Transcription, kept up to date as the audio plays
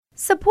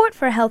Support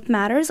for Health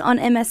Matters on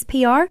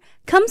MSPR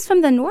comes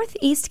from the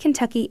Northeast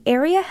Kentucky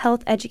Area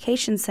Health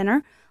Education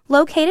Center,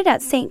 located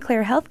at St.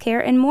 Clair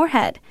Healthcare in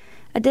Moorhead.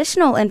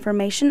 Additional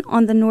information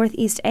on the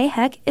Northeast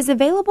AHEC is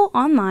available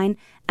online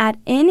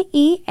at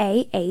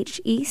neahec.org.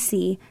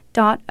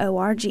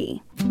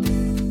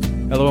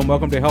 Hello and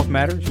welcome to Health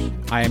Matters.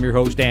 I am your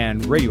host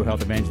and radio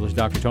health evangelist,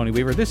 Dr. Tony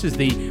Weaver. This is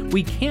the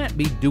We Can't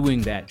Be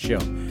Doing That show.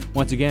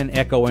 Once again,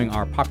 echoing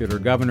our popular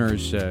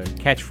governor's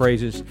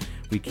catchphrases.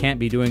 We can't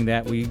be doing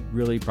that. We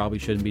really probably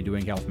shouldn't be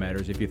doing Health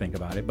Matters if you think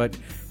about it, but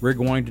we're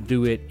going to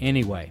do it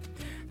anyway.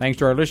 Thanks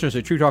to our listeners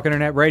at True Talk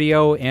Internet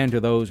Radio and to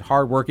those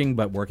hardworking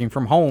but working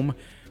from home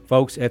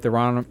folks at the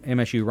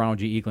MSU Ronald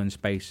G. Eaglin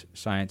Space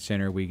Science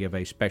Center. We give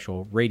a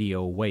special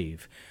radio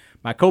wave.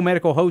 My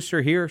co-medical hosts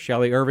are here.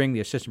 Shelley Irving, the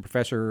assistant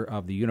professor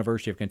of the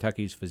University of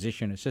Kentucky's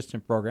Physician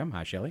Assistant Program.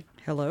 Hi, Shelley.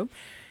 Hello.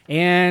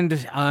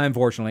 And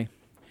unfortunately,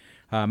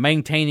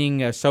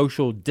 maintaining a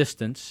social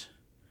distance,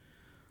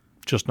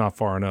 just not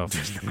far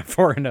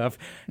enough.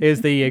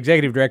 Is the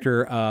executive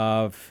director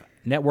of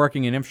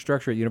networking and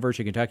infrastructure at the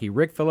University of Kentucky,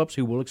 Rick Phillips,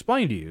 who will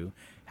explain to you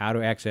how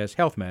to access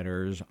Health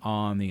Matters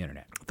on the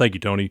internet. Thank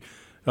you, Tony.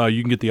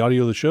 You can get the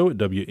audio of the show at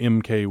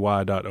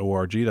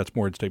wmky.org. That's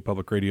Moorhead State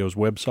Public Radio's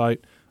website.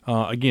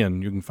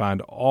 Again, you can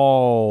find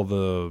all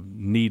the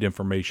neat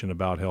information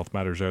about Health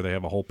Matters there. They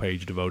have a whole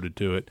page devoted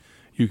to it.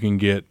 You can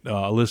get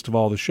a list of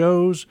all the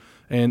shows,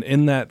 and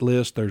in that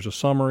list there's a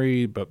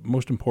summary, but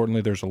most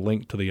importantly there's a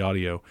link to the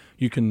audio.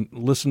 You can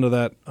listen to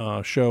that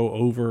show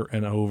over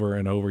and over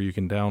and over. You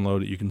can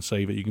download it, you can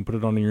save it, you can put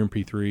it on your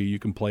MP3, you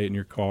can play it in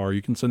your car,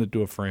 you can send it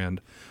to a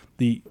friend.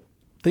 The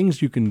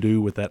things you can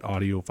do with that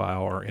audio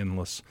file are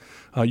endless.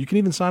 You can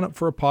even sign up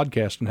for a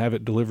podcast and have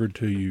it delivered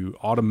to you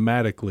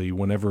automatically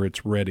whenever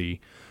it's ready.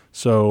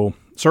 So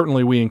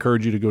certainly we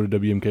encourage you to go to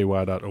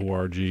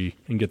wmky.org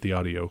and get the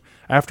audio.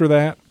 After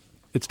that,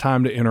 it's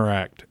time to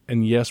interact.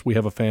 And yes, we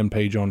have a fan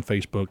page on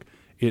Facebook.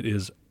 It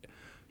is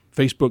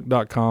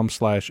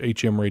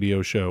facebook.com/HM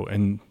Radio Show.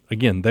 And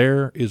again,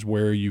 there is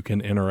where you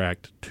can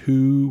interact.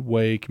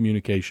 Two-way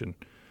communication.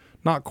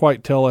 Not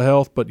quite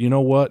telehealth, but you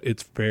know what?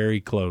 It's very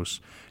close.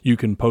 You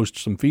can post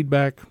some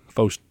feedback,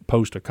 post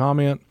a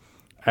comment,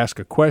 ask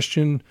a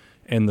question,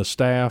 and the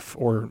staff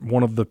or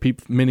one of the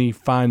many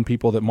fine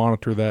people that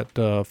monitor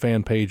that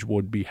fan page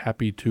would be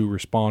happy to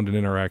respond and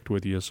interact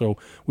with you. So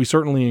we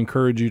certainly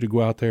encourage you to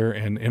go out there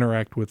and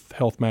interact with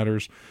Health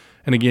Matters.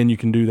 And again, you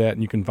can do that,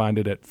 and you can find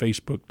it at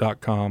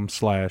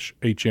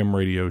facebook.com/HM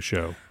Radio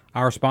Show.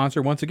 Our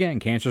sponsor, once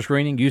again, cancer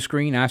screening. You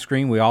screen, I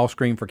screen, we all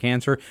screen for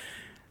cancer.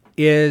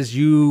 Is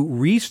you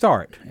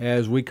restart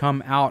as we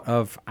come out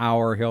of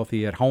our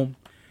Healthy at Home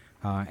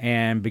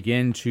and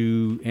begin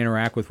to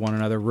interact with one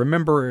another.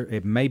 Remember,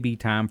 it may be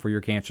time for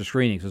your cancer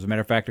screenings. As a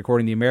matter of fact,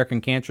 according to the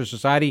American Cancer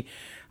Society,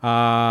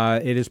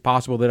 it is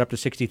possible that up to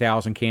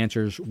 60,000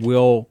 cancers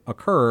will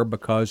occur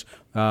because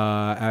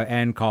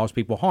and cause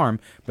people harm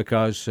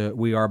because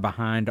we are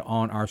behind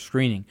on our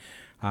screening.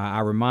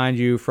 I remind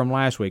you from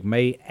last week,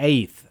 May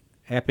 8th,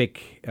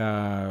 Epic,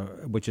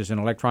 which is in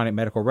electronic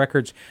medical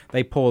records,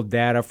 they pulled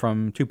data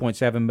from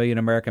 2.7 million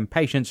American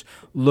patients,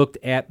 looked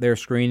at their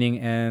screening,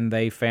 and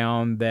they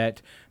found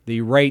that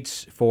the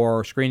rates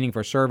for screening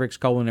for cervix,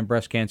 colon, and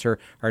breast cancer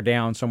are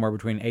down somewhere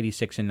between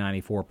 86 and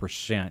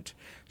 94%.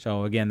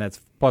 So again, that's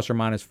plus or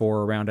minus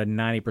for around a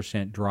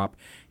 90% drop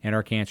in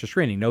our cancer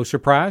screening. No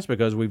surprise,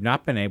 because we've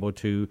not been able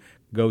to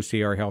go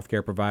see our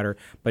healthcare provider,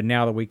 but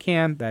now that we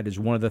can, that is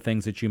one of the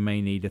things that you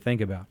may need to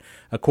think about.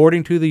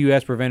 According to the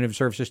U.S. Preventive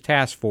Services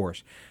Task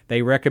Force,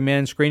 they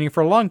recommend screening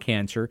for lung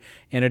cancer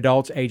in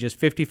adults ages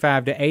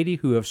 55 to 80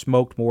 who have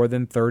smoked more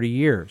than 30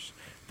 years.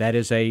 That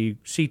is a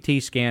CT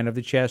scan of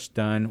the chest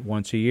done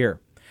once a year.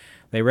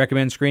 They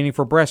recommend screening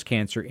for breast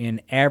cancer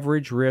in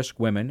average-risk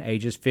women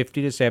ages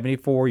 50 to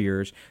 74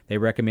 years. They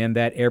recommend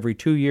that every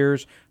 2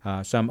 years.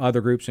 Some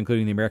other groups,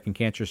 including the American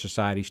Cancer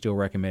Society, still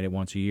recommend it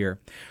once a year.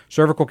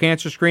 Cervical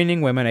cancer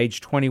screening, women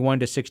aged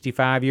 21 to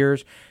 65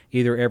 years,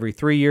 either every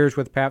 3 years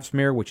with Pap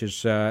smear, which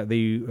is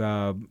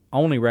the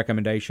only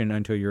recommendation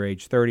until you're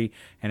age 30.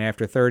 And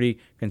after 30,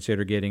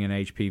 consider getting an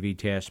HPV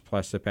test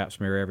plus the Pap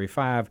smear every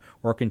 5,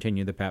 or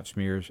continue the Pap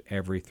smears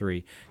every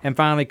 3. And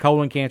finally,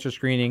 colon cancer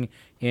screening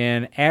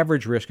in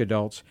average-risk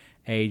adults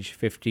age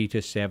 50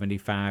 to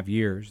 75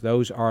 years.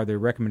 Those are the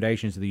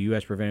recommendations of the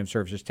U.S. Preventive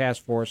Services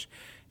Task Force,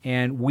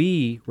 and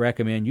we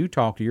recommend you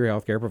talk to your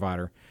healthcare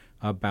provider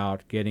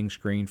about getting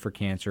screened for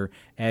cancer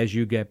as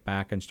you get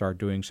back and start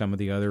doing some of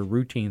the other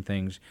routine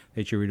things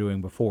that you were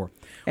doing before.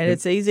 And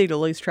it's easy to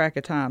lose track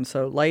of time.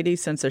 So,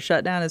 ladies, since the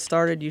shutdown has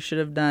started, you should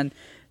have done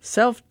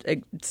self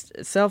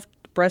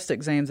breast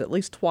exams at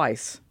least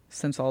twice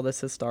since all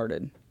this has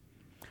started.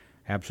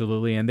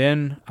 Absolutely. And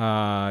then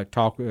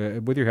talk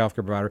with your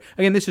healthcare provider.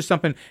 Again, this is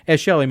something,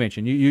 as Shelley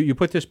mentioned, you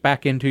put this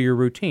back into your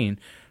routine.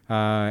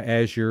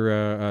 as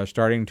you're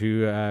starting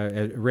to,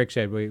 as Rick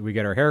said, we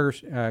get our hair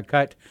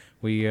cut.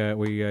 We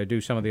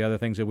do some of the other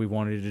things that we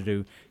wanted to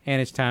do, and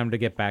it's time to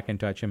get back in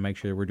touch and make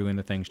sure that we're doing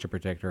the things to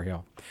protect our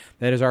health.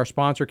 That is our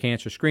sponsor,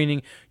 Cancer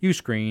Screening. You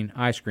screen,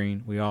 I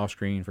screen, we all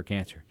screen for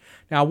cancer.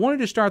 Now, I wanted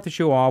to start the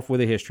show off with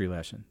a history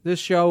lesson. This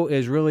show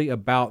is really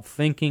about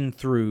thinking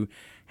through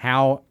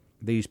how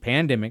these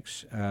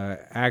pandemics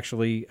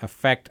actually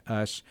affect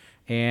us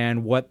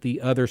and what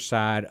the other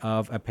side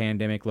of a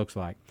pandemic looks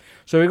like.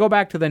 So we go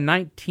back to the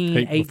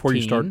 1918. Hey, before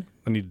you start,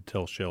 I need to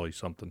tell Shelley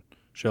something.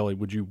 Shelley,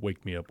 would you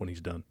wake me up when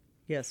he's done?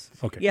 Yes.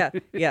 Okay. Yeah.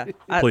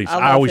 Please.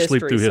 I always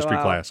sleep through history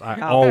class.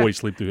 I always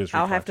sleep through history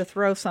class. I'll have to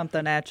throw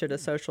something at you to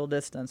social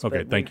distance.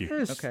 Okay, thank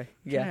you. Okay.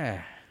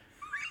 Yeah.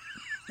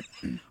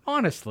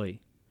 Honestly,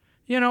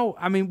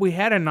 we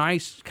had a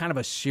nice, kind of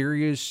a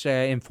serious,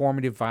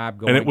 informative vibe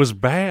going. And it was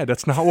bad.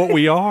 That's not what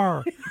we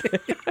are.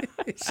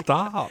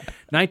 Stop.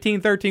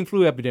 1913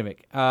 flu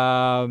epidemic.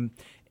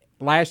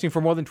 Lasting for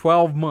more than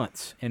 12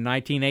 months. In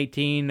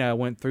 1918, it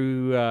went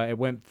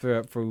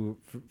from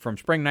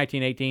spring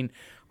 1918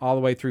 all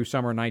the way through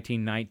summer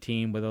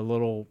 1919 with a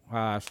little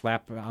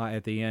slap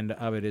at the end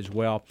of it as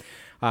well.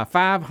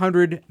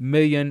 500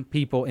 million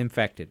people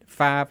infected.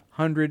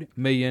 500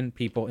 million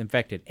people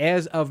infected.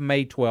 As of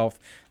May 12th,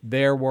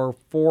 there were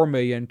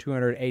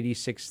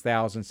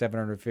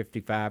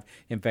 4,286,755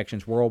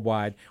 infections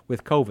worldwide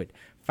with COVID.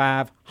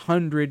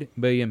 500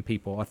 million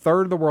people, a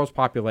third of the world's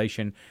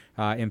population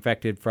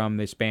infected from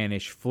the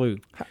Spanish flu.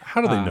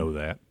 How do they know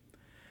that?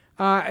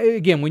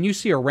 Again, when you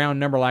see a round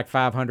number like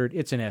 500,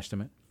 it's an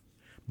estimate.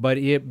 But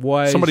it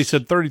was... Somebody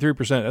said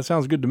 33%. That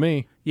sounds good to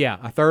me. Yeah,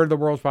 a third of the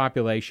world's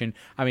population.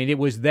 I mean, it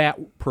was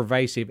that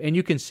pervasive. And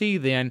you can see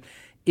then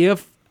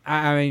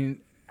I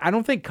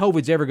don't think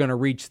COVID's ever going to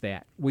reach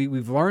that.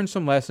 We've learned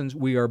some lessons.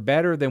 We are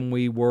better than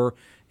we were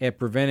at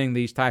preventing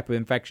these type of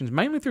infections,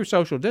 mainly through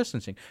social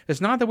distancing. It's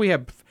not that we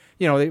have,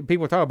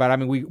 people talk about it. I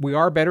mean, we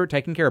are better at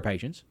taking care of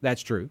patients.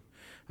 That's true.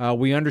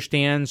 We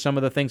understand some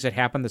of the things that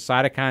happen, the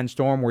cytokine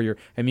storm where your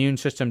immune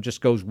system just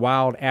goes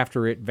wild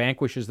after it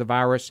vanquishes the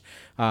virus,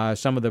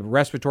 some of the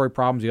respiratory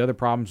problems, the other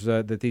problems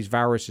that these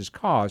viruses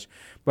cause.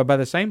 But by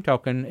the same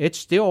token, it's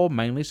still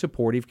mainly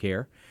supportive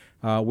care.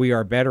 We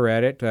are better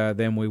at it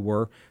than we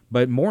were.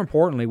 But more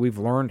importantly, we've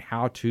learned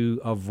how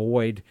to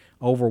avoid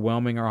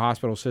overwhelming our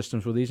hospital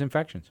systems with these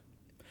infections.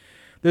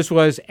 This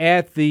was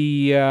at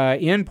the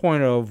end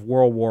point of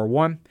World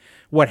War I.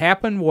 What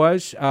happened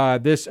was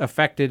this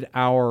affected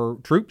our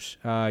troops,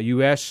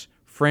 U.S.,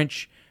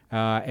 French,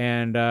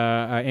 and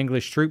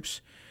English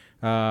troops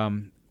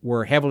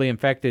were heavily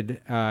infected,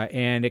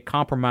 and it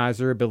compromised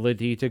their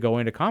ability to go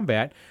into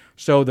combat.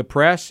 So the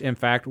press, in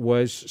fact,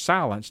 was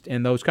silenced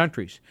in those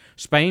countries.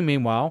 Spain,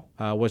 meanwhile,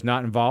 was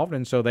not involved,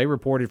 and so they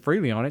reported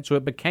freely on it. So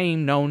it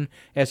became known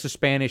as the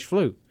Spanish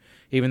flu,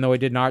 even though it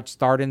did not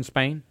start in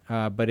Spain,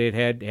 but it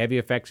had heavy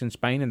effects in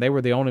Spain, and they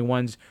were the only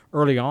ones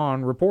early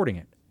on reporting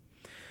it.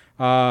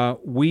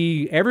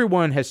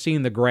 Everyone has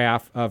seen the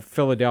graph of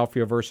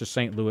Philadelphia versus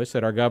St. Louis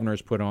that our governor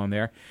has put on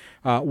there.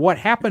 What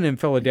happened in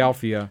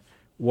Philadelphia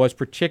was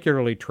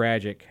particularly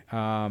tragic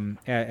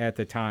at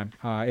the time.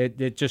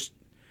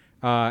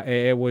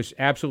 It was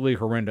absolutely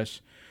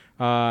horrendous.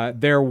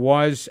 There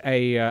was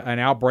an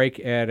outbreak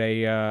at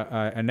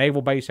a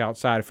naval base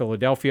outside of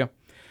Philadelphia.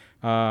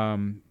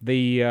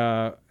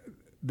 The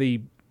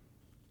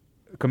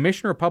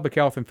Commissioner of Public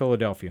Health in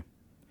Philadelphia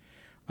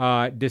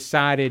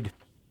decided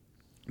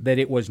that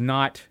it was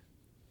not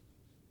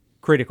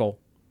critical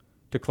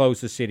to close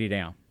the city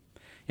down.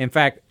 In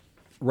fact,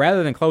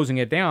 rather than closing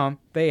it down,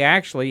 they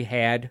actually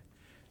had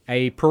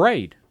a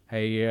parade.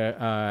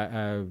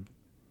 Wilmer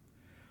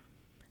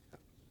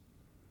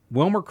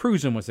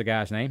Cruzan was the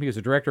guy's name. He was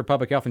the Director of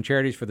Public Health and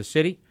Charities for the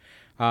city.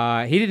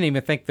 He didn't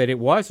even think that it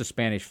was the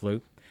Spanish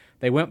flu.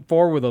 They went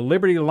forward with a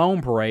Liberty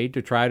Loan Parade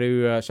to try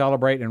to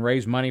celebrate and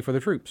raise money for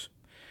the troops.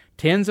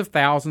 Tens of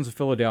thousands of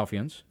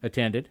Philadelphians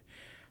attended.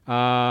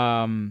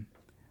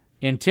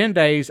 In 10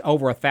 days,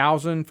 over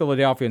 1,000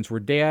 Philadelphians were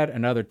dead,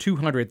 another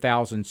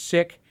 200,000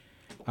 sick.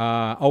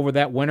 Over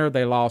that winter,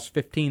 they lost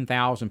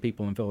 15,000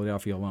 people in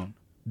Philadelphia alone.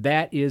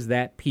 That is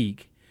that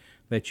peak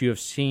that you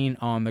have seen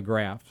on the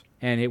graph.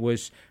 And it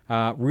was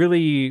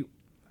really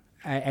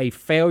a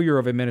failure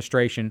of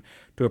administration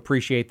to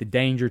appreciate the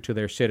danger to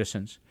their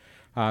citizens.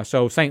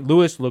 So St.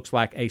 Louis looks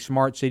like a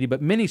smart city,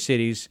 but many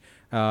cities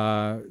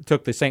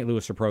took the St.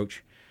 Louis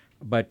approach.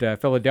 But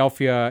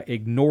Philadelphia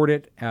ignored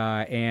it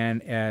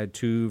and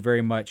to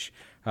very much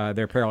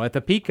their peril. At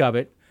the peak of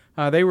it,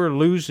 they were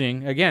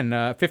losing,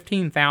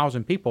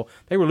 15,000 people.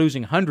 They were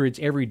losing hundreds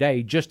every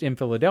day just in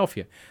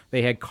Philadelphia.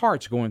 They had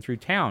carts going through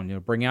town,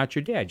 bring out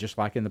your dead, just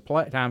like in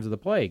the times of the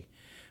plague.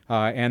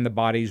 And the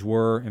bodies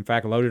were, in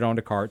fact, loaded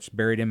onto carts,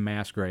 buried in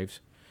mass graves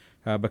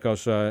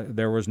because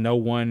there was no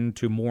one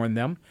to mourn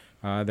them.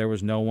 There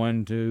was no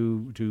one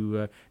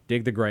to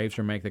dig the graves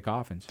or make the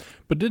coffins.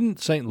 But didn't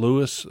St.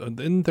 Louis,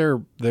 didn't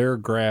their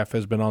graph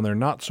has been on there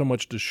not so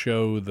much to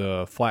show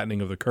the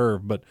flattening of the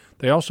curve, but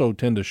they also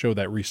tend to show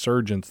that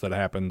resurgence that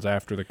happens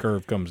after the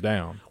curve comes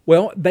down.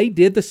 Well, they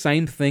did the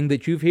same thing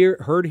that you've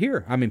heard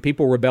here. I mean,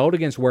 people rebelled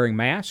against wearing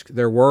masks.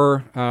 There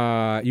were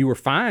you were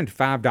fined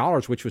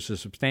 $5, which was a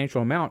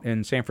substantial amount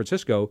in San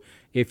Francisco,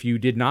 if you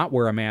did not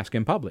wear a mask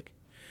in public.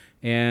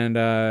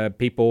 And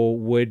people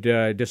would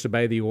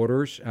disobey the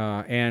orders.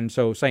 And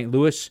so St.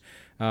 Louis,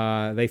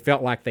 they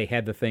felt like they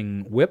had the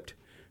thing whipped.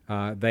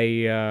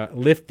 They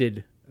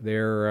lifted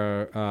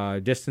their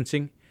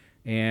distancing,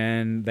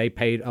 and they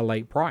paid a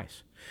late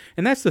price.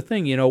 And that's the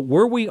thing,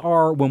 where we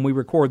are when we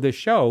record this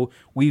show,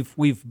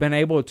 we've been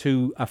able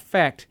to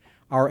affect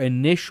our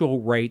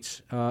initial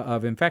rates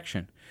of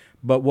infection.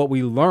 But what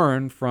we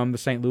learned from the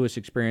St. Louis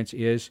experience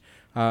is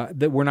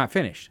that we're not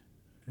finished.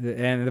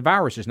 And the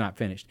virus is not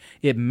finished.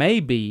 It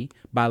may be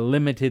by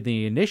limiting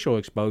the initial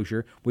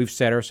exposure, we've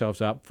set ourselves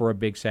up for a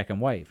big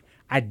second wave.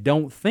 I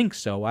don't think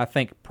so. I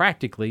think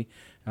practically,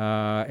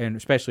 and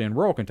especially in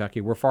rural Kentucky,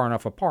 we're far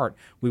enough apart,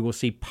 we will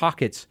see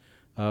pockets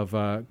of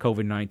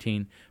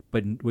COVID-19,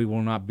 but we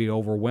will not be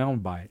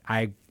overwhelmed by it.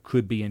 I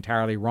could be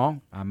entirely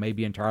wrong. I may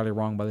be entirely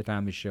wrong by the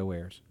time this show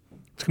airs.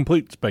 It's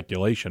complete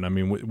speculation. I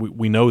mean,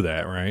 we know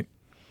that, right?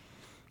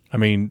 I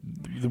mean,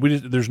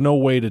 there's no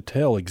way to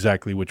tell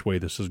exactly which way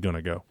this is going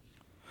to go.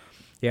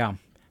 Yeah.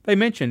 They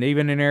mentioned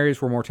even in areas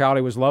where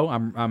mortality was low.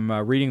 I'm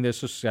reading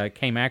this. This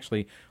came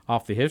actually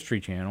off the History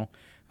Channel.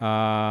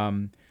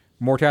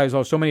 Mortality was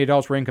low. So many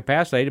adults were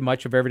incapacitated.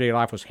 Much of everyday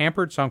life was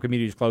hampered. Some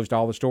communities closed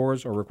all the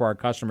stores or required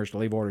customers to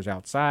leave orders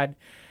outside.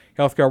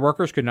 Healthcare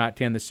workers could not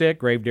tend the sick.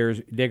 Grave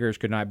diggers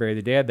could not bury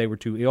the dead. They were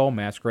too ill.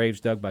 Mass graves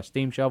dug by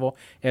steam shovel,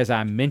 as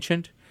I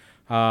mentioned.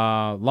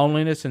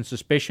 Loneliness and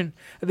suspicion.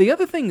 The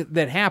other thing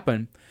that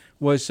happened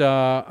was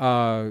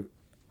the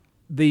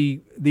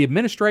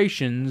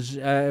administrations,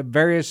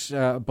 various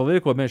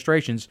political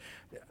administrations,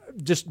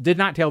 just did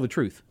not tell the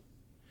truth.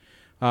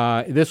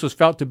 This was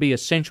felt to be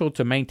essential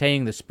to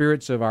maintaining the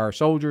spirits of our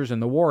soldiers in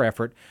the war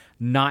effort,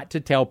 not to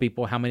tell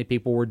people how many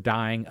people were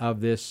dying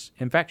of this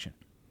infection.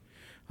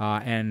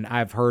 And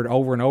I've heard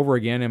over and over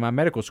again in my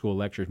medical school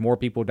lectures, more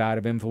people died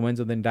of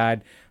influenza than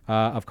died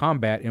of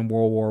combat in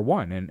World War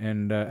I.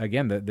 And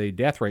again, the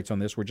death rates on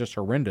this were just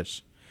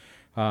horrendous.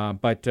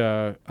 But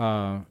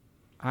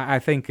I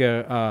think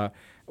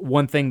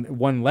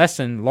one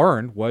lesson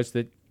learned was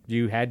that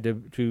you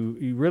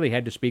really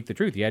had to speak the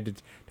truth. You had to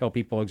tell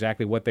people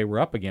exactly what they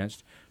were up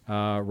against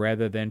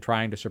rather than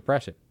trying to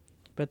suppress it.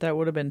 But that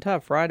would have been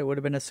tough, right? It would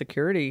have been a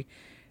security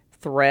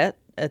threat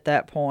at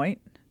that point.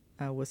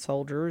 With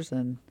soldiers,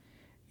 and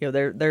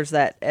there's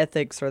that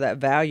ethics or that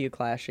value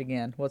clash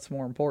again. What's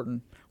more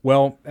important?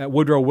 Well,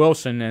 Woodrow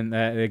Wilson, and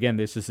again,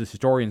 this is the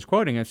historians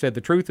quoting, and said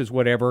the truth is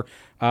whatever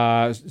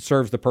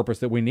serves the purpose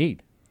that we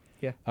need.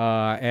 Yeah.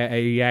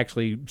 He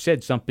actually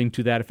said something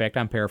to that effect.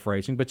 I'm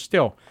paraphrasing, but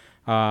still,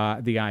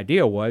 the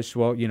idea was,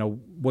 well,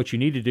 what you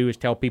need to do is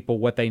tell people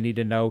what they need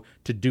to know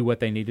to do what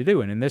they need to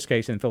do. And in this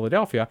case, in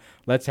Philadelphia,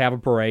 let's have a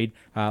parade.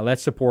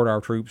 Let's support our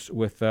troops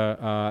with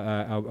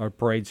a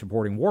parade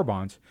supporting war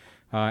bonds.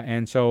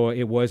 And so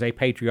it was a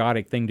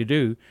patriotic thing to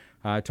do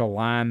to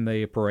line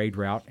the parade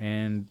route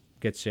and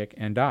get sick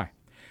and die.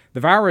 The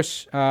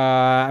virus,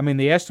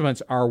 the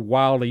estimates are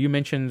wild. You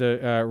mentioned,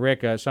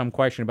 Rick, some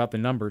question about the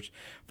numbers.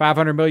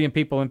 500 million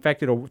people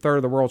infected, a third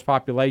of the world's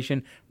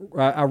population.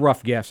 A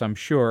rough guess, I'm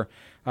sure.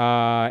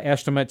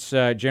 Estimates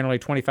generally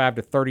 25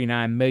 to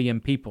 39 million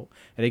people.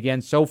 And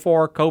again, so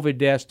far, COVID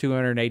deaths,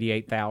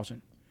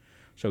 288,000.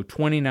 So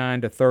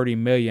 29 to 30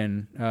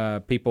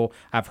 million people.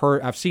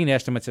 I've seen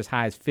estimates as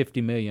high as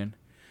 50 million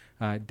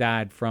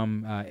died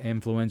from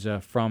influenza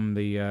from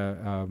the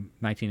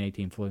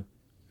 1918 flu.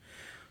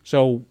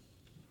 So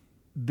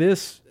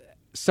this,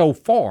 so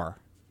far,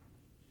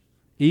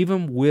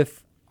 even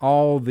with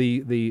all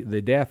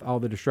the death, all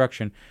the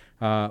destruction,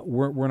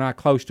 we're not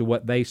close to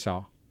what they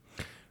saw.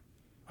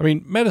 I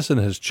mean, medicine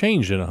has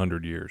changed in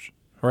 100 years,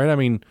 right? I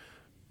mean,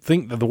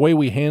 think that the way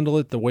we handle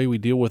it, the way we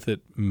deal with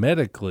it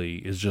medically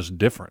is just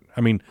different.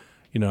 I mean,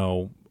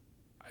 I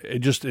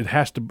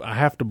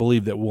have to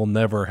believe that we'll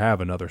never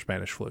have another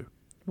Spanish flu.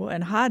 Well,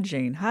 and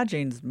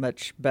hygiene's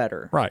much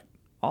better. Right.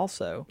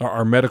 Also,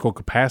 our medical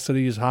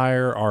capacity is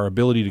higher. Our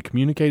ability to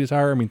communicate is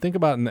higher. I mean, think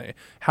about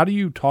how do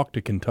you talk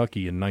to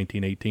Kentucky in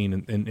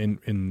 1918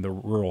 in the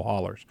rural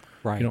hollers?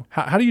 Right.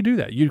 How do you do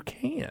that? You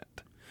can't.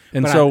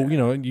 And but so,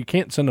 you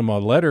can't send them a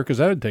letter because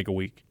that would take a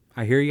week.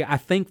 I hear you. I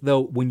think,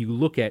 though, when you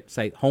look at,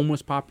 say,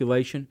 homeless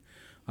population,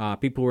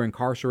 people who are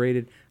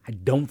incarcerated, I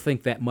don't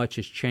think that much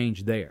has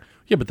changed there.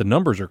 Yeah, but the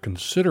numbers are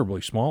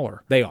considerably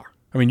smaller. They are.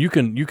 I mean, you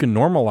can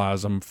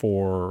normalize them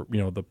for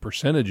the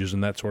percentages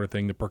and that sort of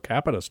thing, the per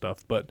capita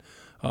stuff. But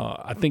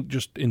I think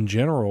just in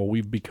general,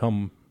 we've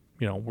become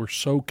we're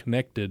so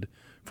connected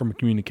from a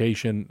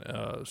communication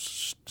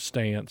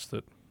stance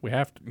that we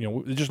have to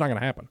it's just not going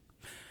to happen.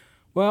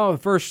 Well, the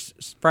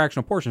first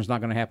fractional portion is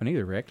not going to happen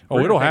either, Rick.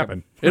 It'll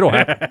happen. It'll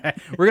happen.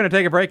 We're going to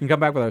take a break and come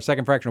back with our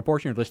second fractional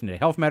portion. You're listening to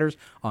Health Matters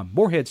on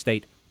Morehead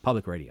State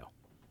Public Radio.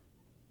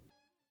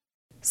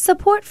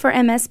 Support for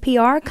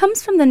MSPR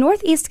comes from the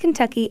Northeast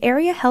Kentucky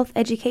Area Health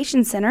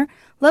Education Center,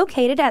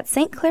 located at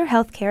St. Clair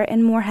Healthcare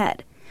in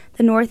Morehead.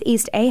 The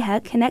Northeast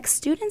AHEC connects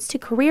students to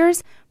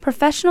careers,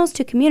 professionals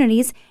to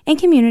communities, and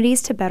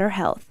communities to better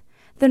health.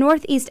 The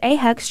Northeast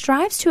AHEC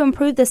strives to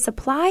improve the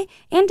supply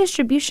and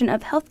distribution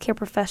of healthcare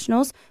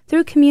professionals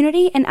through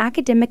community and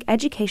academic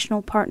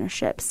educational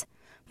partnerships.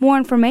 More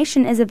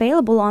information is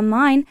available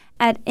online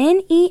at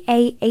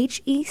neahec.org.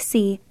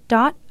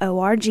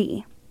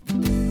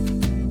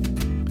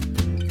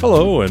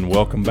 Hello and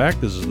welcome back.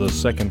 This is the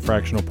second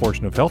fractional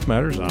portion of Health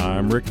Matters.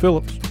 I'm Rick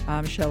Phillips.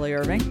 I'm Shelley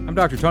Irving. I'm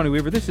Dr. Tony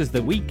Weaver. This is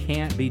the We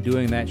Can't Be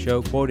Doing That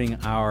show, quoting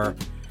our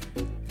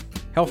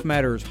Health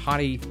Matters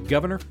HOTY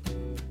governor,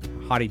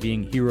 HOTY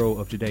being hero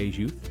of today's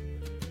youth.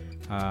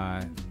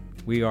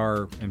 We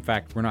are, in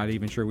fact, we're not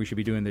even sure we should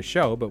be doing this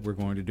show, but we're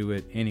going to do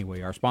it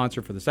anyway. Our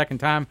sponsor for the second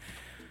time,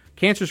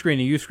 cancer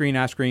screening. You screen,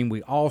 I screen,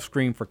 we all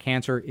screen for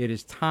cancer. It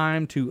is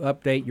time to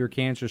update your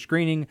cancer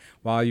screening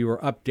while you are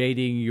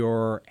updating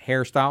your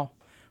hairstyle,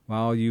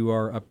 while you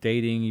are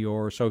updating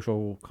your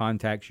social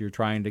contacts you're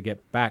trying to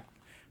get back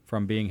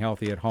from being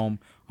healthy at home.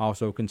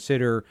 Also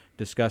consider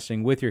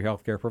discussing with your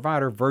healthcare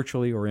provider,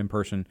 virtually or in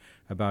person,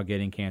 about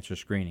getting cancer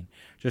screening.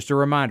 Just a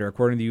reminder,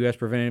 according to the U.S.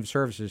 Preventive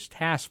Services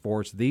Task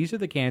Force, these are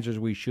the cancers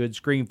we should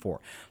screen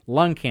for.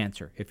 Lung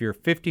cancer, if you're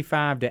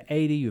 55 to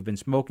 80, you've been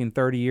smoking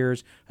 30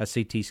 years, a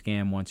CT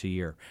scan once a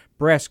year.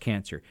 Breast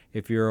cancer,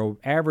 if you're an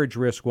average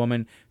risk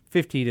woman,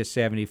 50 to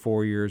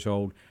 74 years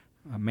old,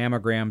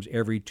 mammograms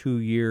every 2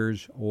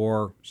 years,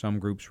 or some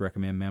groups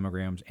recommend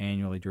mammograms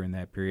annually during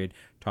that period.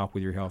 Talk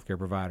with your healthcare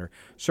provider.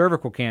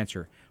 Cervical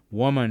cancer,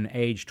 woman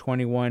age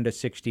 21 to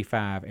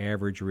 65,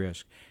 average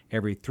risk.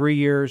 Every 3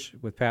 years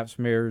with pap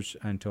smears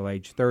until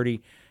age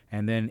 30,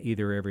 and then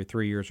either every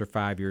 3 years or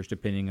 5 years,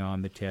 depending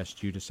on the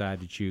test you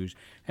decide to choose.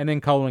 And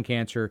then colon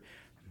cancer,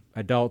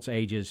 adults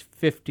ages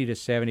 50 to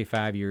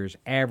 75 years,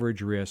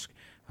 average risk.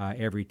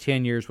 Every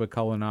 10 years with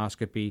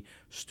colonoscopy,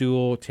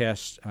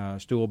 stool-based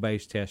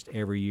test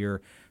every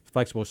year,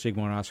 flexible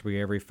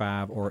sigmoidoscopy every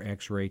 5, or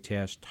X-ray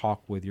test.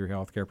 Talk with your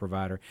healthcare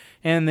provider.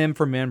 And then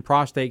for men,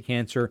 prostate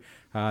cancer,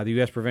 the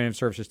U.S. Preventive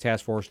Services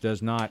Task Force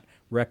does not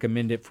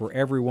recommend it for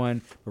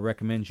everyone, but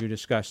recommends you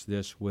discuss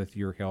this with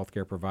your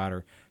healthcare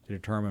provider to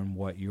determine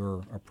what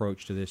your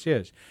approach to this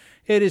is.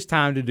 It is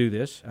time to do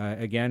this.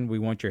 Again, we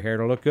want your hair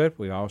to look good.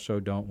 We also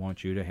don't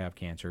want you to have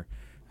cancer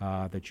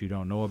that you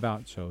don't know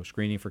about. So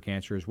screening for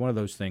cancer is one of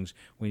those things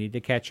we need to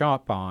catch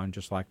up on,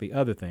 just like the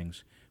other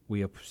things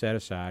we have set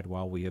aside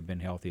while we have been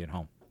healthy at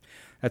home.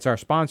 That's our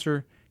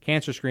sponsor,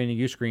 cancer screening.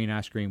 You screen,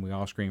 I screen, we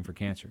all screen for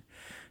cancer.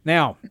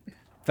 Now,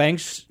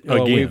 thanks.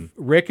 Again.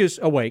 Rick is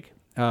awake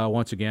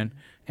once again,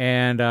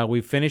 and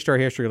we've finished our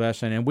history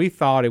lesson, and we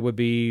thought it would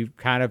be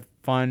kind of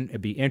fun,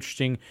 it'd be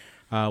interesting.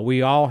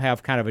 We all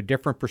have kind of a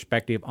different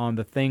perspective on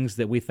the things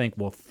that we think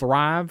will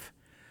thrive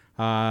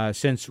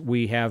since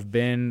we have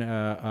been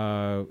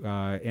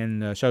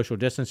in social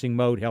distancing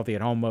mode, healthy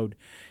at home mode,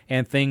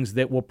 and things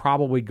that will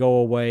probably go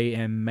away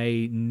and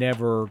may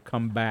never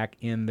come back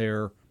in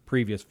their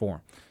previous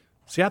form.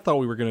 See, I thought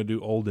we were going to do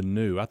old and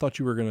new. I thought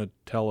you were going to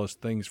tell us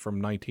things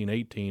from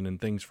 1918 and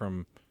things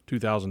from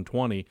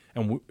 2020,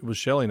 and it was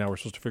Shelley and I were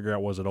supposed to figure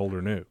out, was it old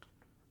or new?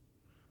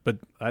 But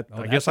I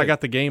guess I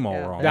got the game all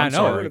wrong. Yeah, I'm I know.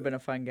 sorry. It would have been a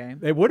fun game.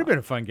 It would have been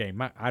a fun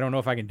game. I don't know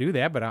if I can do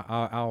that, but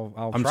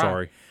I'll I'm try.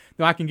 sorry.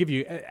 No, I can give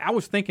you. I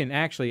was thinking,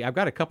 actually, I've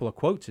got a couple of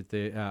quotes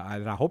that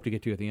I hope to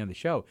get to at the end of the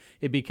show.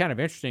 It'd be kind of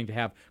interesting to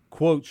have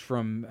quotes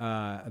from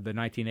the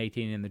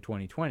 1918 and the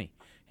 2020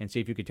 and see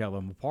if you could tell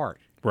them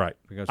apart. Right.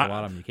 Because a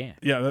lot of them you can't.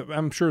 Yeah,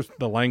 I'm sure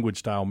the language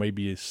style may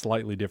be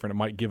slightly different. It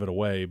might give it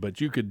away, but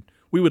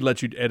we would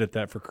let you edit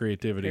that for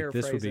creativity.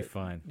 Paraphrase This would be it.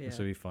 fun. Yeah. This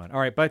would be fun. All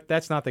right, but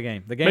that's not the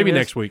game. The game Maybe is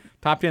next week.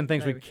 Top 10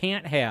 things Maybe. we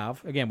can't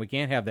have. Again, we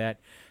can't have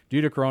that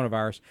due to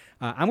coronavirus.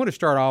 I'm going to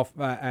start off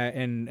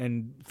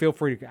and feel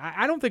free to.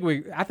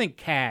 I think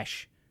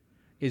cash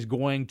is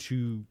going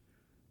to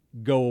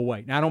go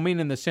away. Now, I don't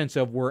mean in the sense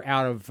of we're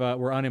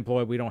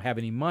unemployed, we don't have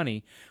any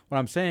money. What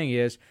I'm saying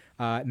is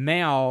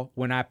now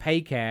when I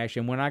pay cash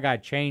and when I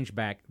got change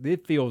back,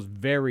 it feels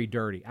very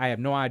dirty. I have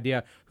no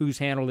idea who's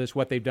handled this,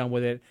 what they've done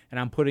with it,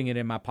 and I'm putting it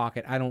in my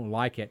pocket. I don't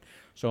like it.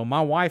 So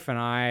my wife and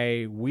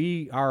I,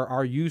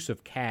 our use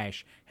of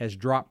cash has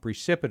dropped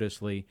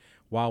precipitously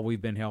while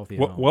we've been healthy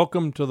at home.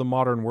 Welcome to the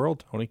modern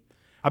world, Tony.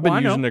 I've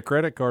been using a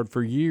credit card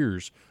for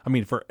years. I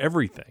mean, for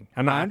everything.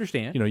 And I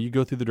understand. You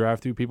go through the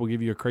drive-thru, people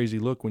give you a crazy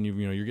look when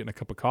you're getting a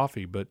cup of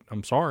coffee. But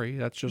I'm sorry,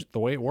 that's just the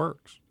way it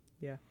works.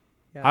 Yeah.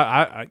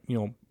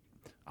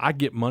 I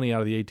get money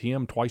out of the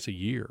ATM twice a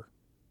year.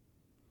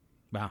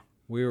 Wow,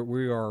 we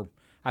are.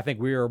 I think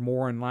we are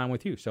more in line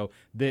with you. So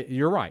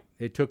you're right.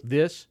 It took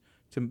this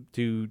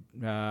to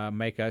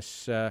make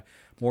us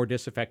more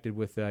disaffected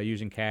with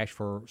using cash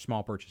for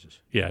small purchases.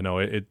 Yeah, no,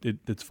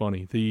 it's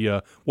funny.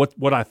 The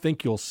what I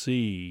think you'll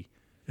see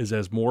is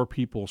as more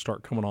people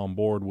start coming on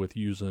board with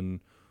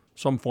using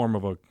some form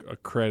of a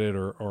credit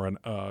or an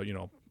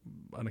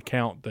an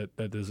account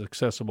that is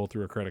accessible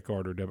through a credit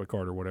card or debit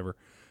card or whatever,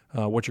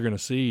 what you're going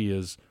to see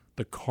is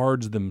the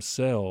cards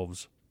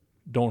themselves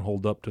don't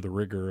hold up to the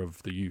rigor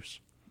of the use.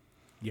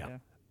 Yeah.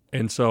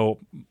 And so,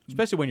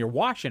 especially when you're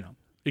washing them.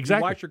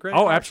 Exactly. You wash your credit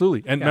oh, card?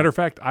 absolutely. And matter of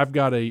fact, I've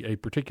got a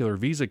particular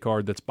Visa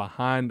card that's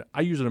behind.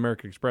 I use an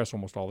American Express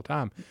almost all the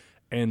time,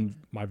 and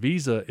my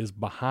Visa is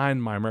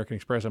behind my American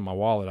Express in my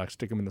wallet. I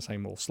stick them in the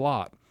same little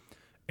slot.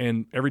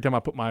 And every time I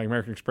put my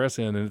American Express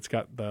in and it's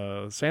got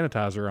the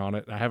sanitizer on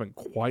it, and I haven't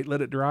quite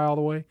let it dry all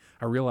the way,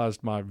 I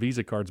realized my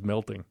Visa card's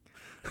melting.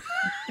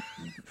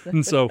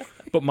 And so,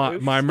 but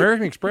my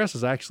American Express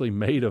is actually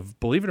made of,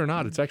 believe it or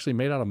not, it's actually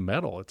made out of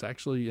metal. It's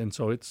actually, and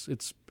so it's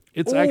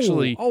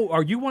actually. Oh,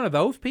 are you one of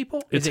those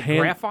people? Is it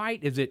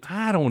graphite? Is it?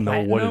 I don't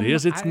know what it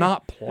is. It's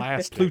not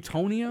plastic.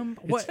 Plutonium?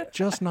 What? It's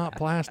just not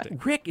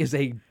plastic. Rick is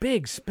a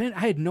big spin. I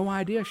had no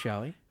idea,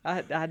 Shelley.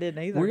 I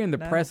didn't either. We're in the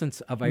presence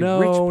of a rich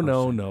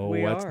person. No,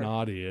 We that's are.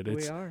 not it.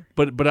 We are.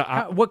 But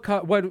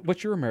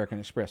What's your American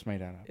Express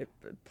made out of?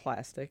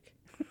 Plastic.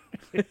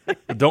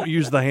 don't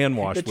use the hand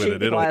wash The with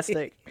cheap it.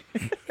 plastic.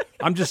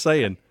 I'm just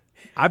saying.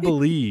 I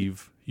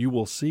believe you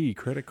will see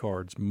credit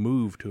cards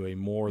move to a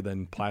more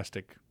than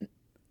plastic.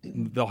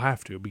 They'll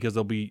have to because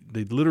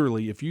they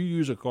literally, if you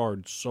use a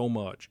card so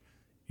much,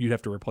 you'd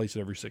have to replace it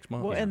every 6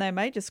 months. Well, and they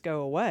may just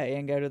go away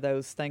and go to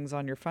those things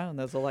on your phone,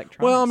 those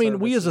electronic. Well, I mean,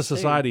 we as a services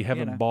society too,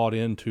 haven't bought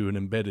into an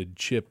embedded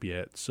chip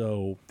yet,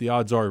 so the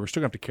odds are we're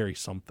still going to have to carry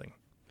something.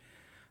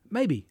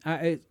 Maybe.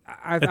 At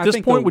this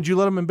point, would you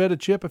let them embed a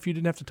chip if you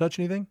didn't have to touch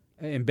anything?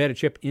 Embed a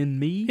chip in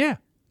me? Yeah.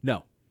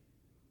 No.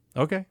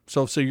 Okay.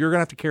 So you're going to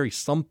have to carry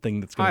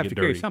something that's going to get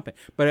dirty. I have to carry something.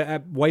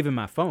 But waving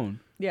my phone.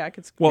 Yeah, I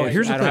could. Well,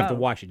 here's the I thing. don't have to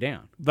wash it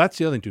down. That's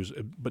the other thing,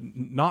 too. But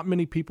not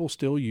many people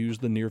still use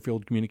the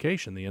near-field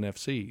communication, the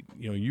NFC.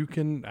 You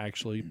can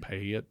actually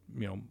pay it,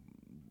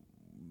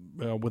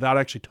 without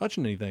actually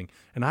touching anything.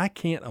 And I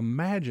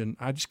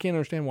just can't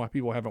understand why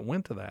people haven't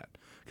went to that.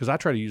 Because I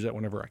try to use that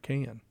whenever I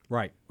can.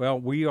 Right. Well,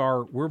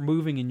 we're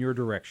moving in your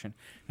direction.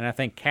 And I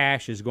think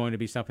cash is going to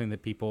be something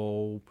that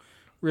people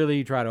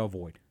really try to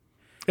avoid.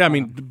 Yeah, I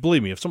mean,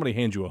 believe me, if somebody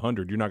hands you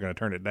 100, you're not going to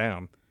turn it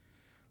down.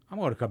 I'm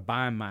going to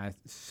combine my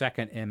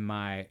second and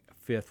my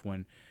fifth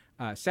one.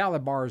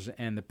 Salad bars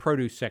and the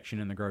produce section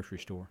in the grocery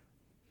store.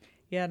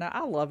 Yeah, now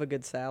I love a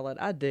good salad.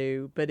 I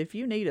do. But if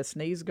you need a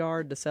sneeze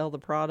guard to sell the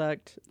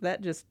product,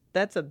 that's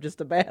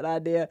just a bad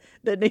idea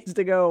that needs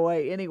to go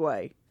away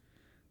anyway.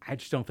 I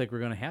just don't think we're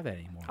going to have that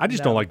anymore. I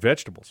just don't like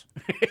vegetables.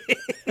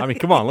 I mean,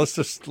 come on, let's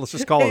just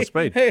call it a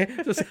spade. Hey,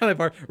 the salad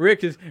bar.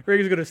 Rick is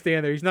going to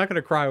stand there. He's not going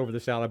to cry over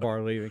the salad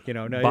bar leaving.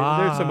 No,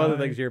 there's some other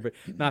things here, but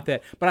not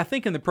that. But I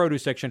think in the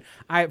produce section,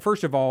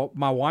 first of all,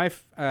 my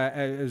wife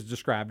has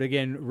described.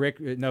 Again,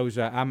 Rick knows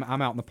I'm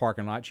out in the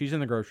parking lot. She's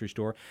in the grocery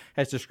store.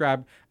 Has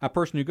described a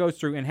person who goes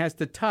through and has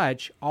to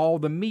touch all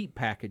the meat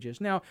packages.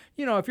 Now,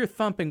 if you're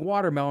thumping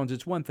watermelons,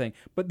 it's one thing,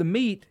 but the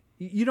meat.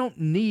 You don't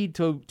need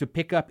to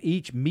pick up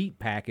each meat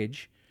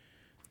package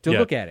to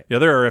look at it. Yeah,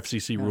 there are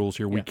FCC rules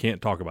here. We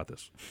can't talk about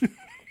this.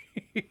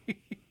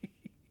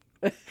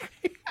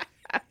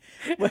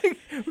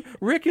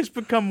 Rick has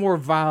become more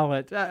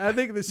violent. I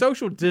think the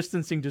social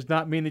distancing does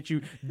not mean that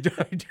you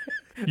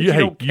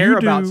don't care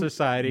about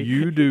society.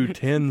 You do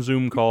 10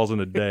 Zoom calls in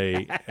a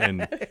day,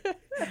 and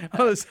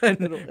all of a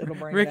sudden, it'll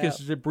bring Rick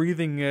it is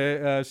breathing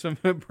some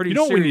pretty you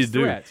know what we need serious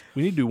to threats. do?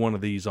 We need to do one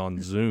of these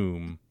on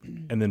Zoom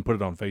and then put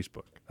it on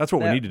Facebook. That's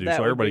what we need to do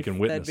so everybody can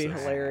witness That'd be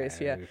this. hilarious,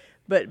 yeah.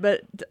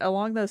 But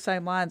along those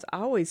same lines, I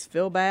always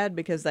feel bad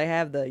because they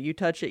have the you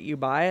touch it, you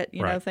buy it,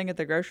 Right. thing at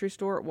the grocery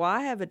store. Well,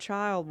 I have a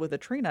child with a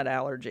tree nut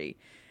allergy.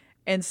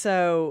 And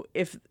so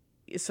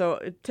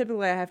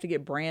typically I have to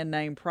get brand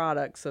name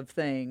products of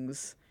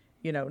things,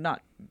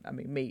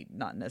 meat,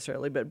 not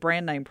necessarily, but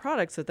brand name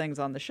products of things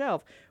on the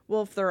shelf.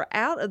 Well, if they're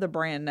out of the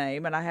brand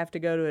name and I have to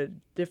go to a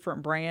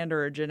different brand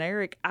or a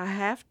generic, I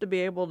have to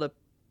be able to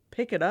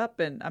pick it up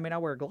and, I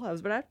wear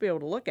gloves, but I have to be able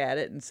to look at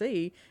it and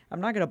see.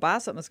 I'm not going to buy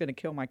something that's going to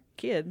kill my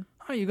kid.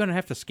 Oh, you're going to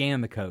have to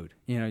scan the code.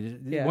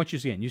 Yeah. Once you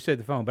scan, you said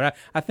the phone. But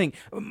I think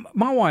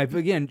my wife,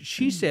 again,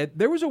 she said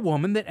there was a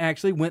woman that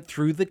actually went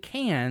through the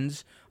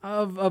cans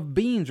of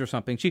beans or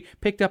something. She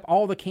picked up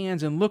all the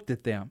cans and looked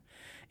at them.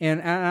 And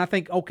I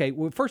think, okay,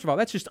 well, first of all,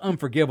 that's just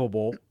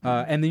unforgivable.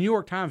 And the New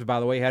York Times, by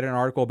the way, had an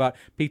article about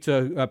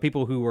pizza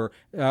people who were,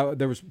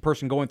 there was a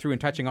person going through and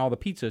touching all the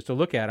pizzas to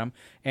look at them,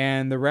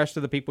 and the rest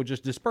of the people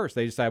just dispersed.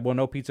 They decided, well,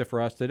 no pizza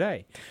for us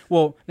today.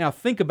 Well, now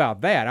think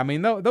about that.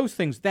 Those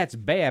things, that's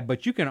bad,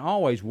 but you can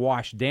always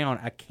wash down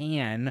a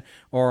can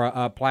or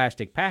a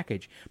plastic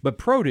package. But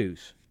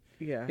produce,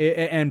 Yeah.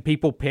 And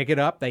people pick it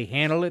up, they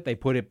handle it, they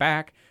put it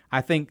back.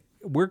 I think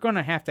we're going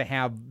to have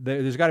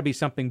there's got to be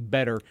something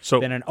better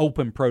than an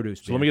open produce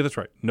bin. So let me get this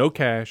right. No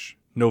cash,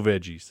 no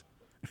veggies.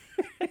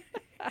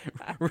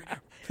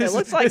 It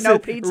looks like no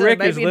pizza. Rick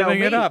maybe is living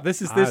no it meat. up.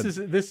 This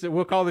is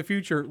we'll call the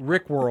future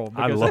Rick World.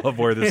 I love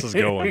where this is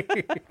going.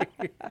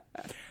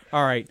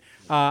 All right.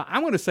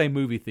 I'm going to say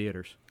movie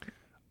theaters.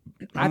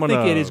 I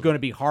think it is going to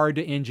be hard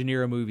to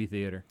engineer a movie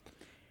theater.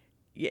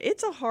 Yeah,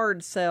 it's a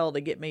hard sell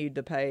to get me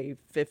to pay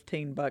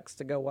 $15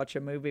 to go watch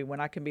a movie when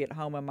I can be at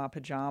home in my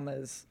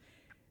pajamas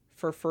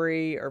for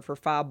free or for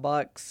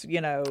 $5. You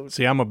know.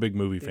 See, I'm a big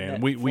movie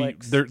fan.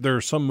 There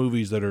are some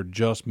movies that are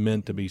just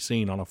meant to be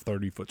seen on a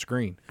 30-foot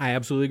screen. I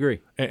absolutely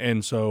agree.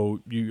 And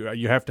so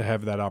you have to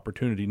have that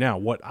opportunity. Now,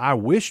 what I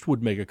wished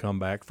would make a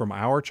comeback from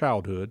our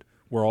childhood,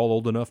 we're all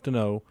old enough to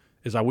know,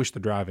 is I wish the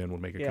drive-in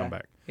would make a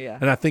comeback. Yeah.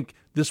 And I think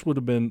this would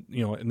have been,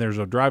 and there's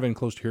a drive-in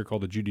close to here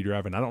called the Judy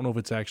Drive-In. I don't know if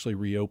it's actually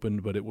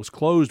reopened, but it was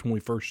closed when we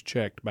first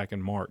checked back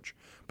in March.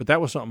 But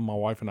that was something my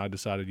wife and I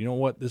decided, you know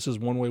what, this is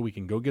one way we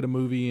can go get a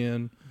movie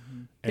in.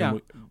 Mm-hmm.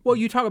 And well,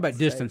 you talk about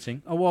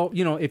distancing. Well,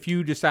 if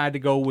you decide to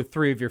go with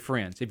 3 of your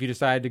friends, if you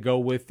decide to go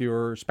with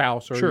your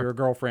spouse or your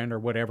girlfriend or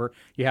whatever,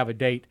 you have a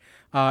date,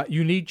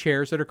 you need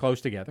chairs that are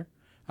close together.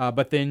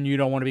 But then you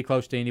don't want to be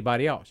close to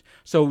anybody else.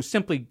 So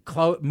simply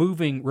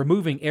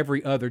removing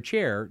every other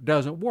chair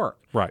doesn't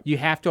work. Right. You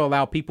have to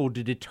allow people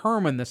to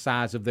determine the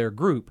size of their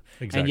group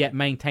and yet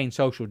maintain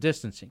social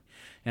distancing.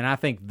 And I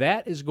think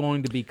that is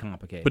going to be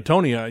complicated. But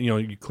Tony,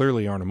 you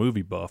clearly aren't a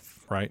movie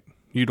buff, right?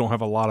 You don't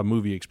have a lot of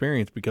movie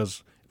experience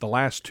because the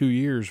last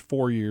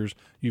 4 years,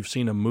 you've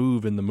seen a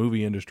move in the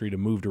movie industry to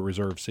move to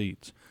reserve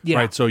seats. Yeah.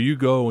 Right. So you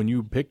go and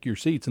you pick your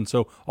seats. And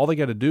so all they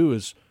got to do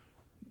is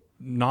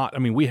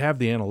we have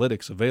the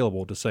analytics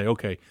available to say,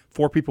 okay,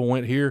 4 people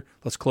went here,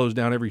 let's close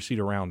down every seat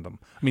around them.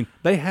 I mean,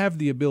 they have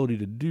the ability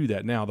to do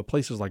that now. The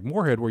places like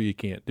Moorhead where you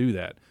can't do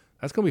that,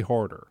 that's going to be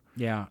harder.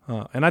 Yeah.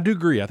 And I do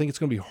agree. I think it's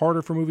going to be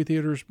harder for movie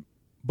theaters,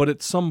 but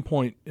at some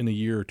point in a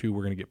year or two,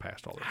 we're going to get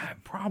past all this.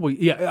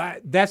 Probably, yeah.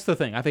 That's the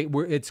thing. I think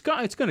it's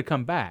going to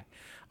come back.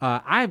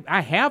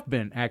 I have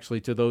been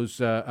actually to those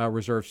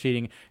reserve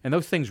seating, and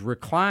those things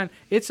recline.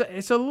 It's a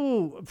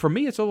little, for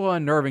me, it's a little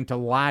unnerving to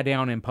lie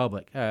down in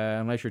public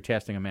unless you're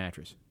testing a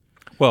mattress.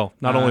 Well,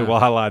 not only will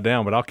I lie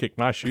down, but I'll kick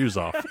my shoes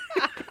off.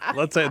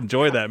 Let's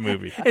enjoy that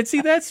movie. And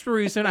see, that's the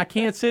reason I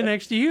can't sit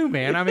next to you,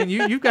 man. I mean,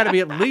 you've got to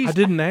be at least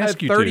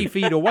 30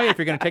 feet away if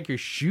you're going to take your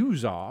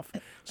shoes off.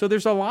 So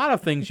there's a lot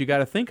of things you got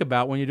to think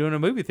about when you're doing a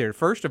movie theater.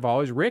 First of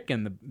all, is Rick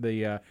in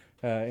the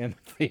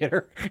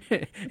theater?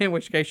 In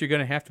which case you're going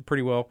to have to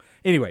pretty well.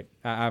 Anyway,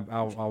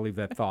 I'll leave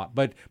that thought.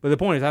 But the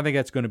point is, I think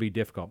that's going to be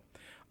difficult.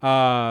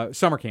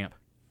 Summer camp.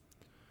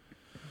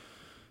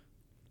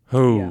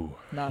 Oh,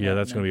 yeah,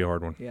 that's going to be a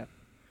hard one. Yeah.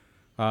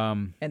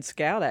 And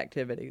scout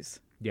activities.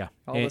 Yeah,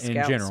 all the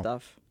scout general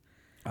stuff.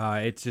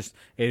 It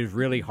is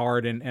really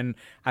hard, and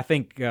I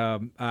think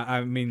it's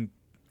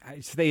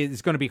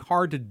going to be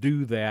hard to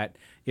do that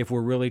if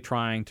we're really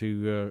trying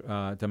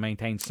to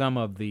maintain some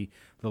of the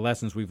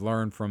lessons we've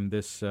learned from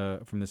this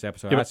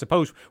episode. I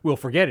suppose we'll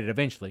forget it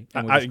eventually.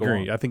 I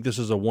agree. I think this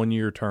is a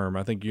 1-year term.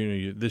 I think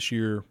this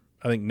year.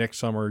 I think next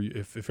summer,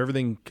 if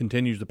everything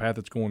continues the path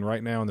it's going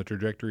right now and the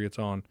trajectory it's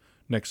on,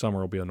 next summer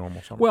will be a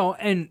normal summer. Well,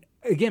 and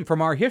again,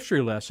 from our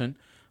history lesson,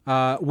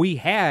 we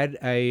had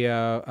the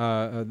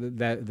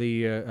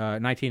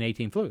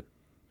 1918 flu,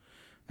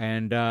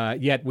 and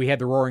yet we had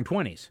the Roaring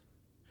 '20s.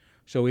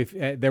 So if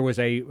there was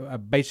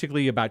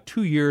basically about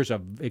 2 years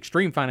of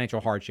extreme financial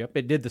hardship,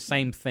 it did the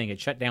same thing. It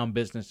shut down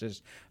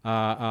businesses.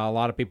 A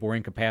lot of people were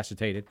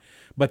incapacitated.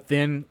 But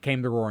then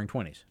came the Roaring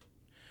 '20s.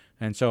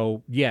 And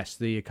so, yes,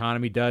 the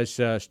economy does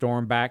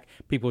storm back.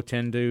 People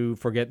tend to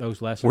forget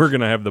those lessons. We're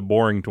going to have the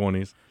boring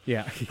 20s.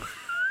 Yeah.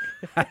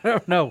 I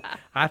don't know.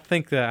 I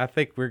think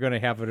we're going to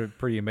have a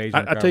pretty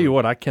amazing. I tell you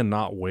what, I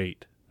cannot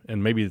wait.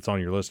 And maybe it's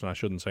on your list, and I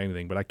shouldn't say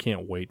anything, but I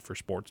can't wait for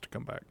sports to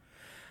come back.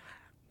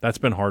 That's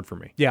been hard for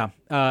me. Yeah,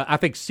 I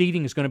think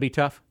seating is going to be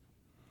tough.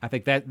 I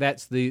think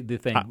that's the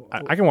thing.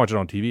 I can watch it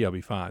on TV. I'll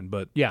be fine.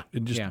 But yeah,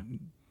 it just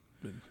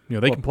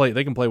they can play.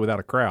 They can play without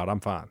a crowd.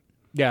 I'm fine.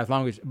 Yeah, as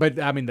long as. But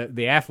I mean,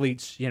 the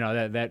athletes,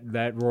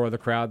 that roar of the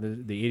crowd,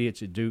 the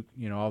idiots at Duke,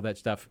 all that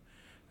stuff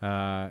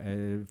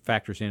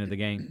factors into the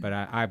game. But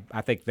I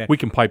think that we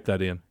can pipe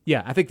that in.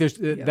 Yeah, I think there's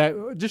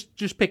that.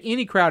 Just pick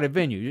any crowded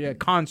venue,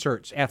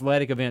 concerts,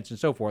 athletic events, and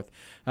so forth.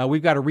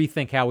 We've got to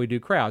rethink how we do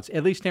crowds,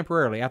 at least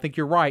temporarily. I think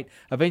you're right.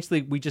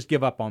 Eventually, we just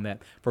give up on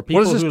that. For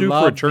people what does this who do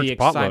love for a church the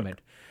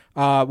excitement.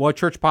 Potluck?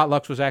 Church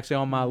potlucks was actually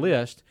on my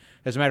list.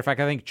 As a matter of fact,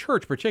 I think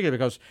church particularly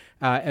because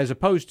as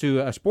opposed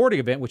to a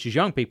sporting event, which is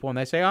young people, and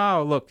they say,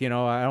 oh, look, I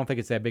don't think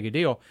it's that big a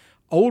deal.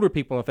 Older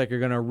people, I think, are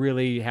going to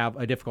really have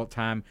a difficult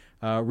time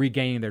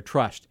regaining their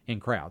trust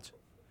in crowds.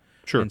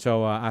 Sure. And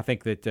so I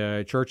think that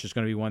church is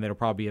going to be one that will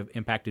probably be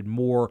impacted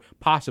more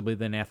possibly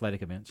than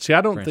athletic events. See,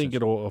 I don't think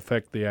it'll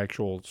affect the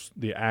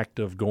act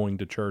of going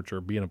to church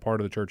or being a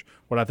part of the church.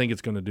 What I think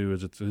it's going to do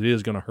is it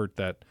is going to hurt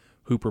that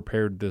who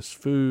prepared this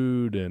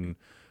food and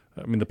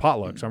the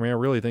potlucks. I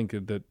really think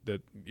that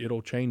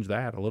it'll change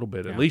that a little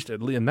bit, at least,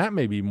 and that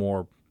may be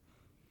more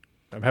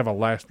have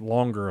a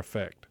longer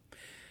effect.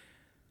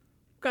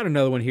 Got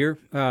another one here.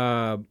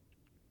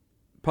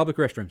 Public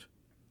restrooms.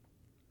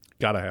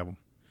 Got to have them.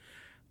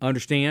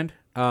 Understand?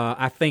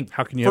 I think.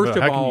 How can you? First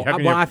of all,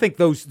 I think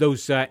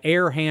those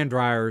air hand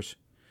dryers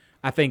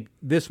I think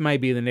this may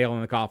be the nail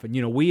in the coffin.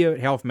 We at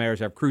Health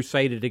Matters have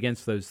crusaded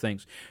against those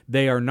things.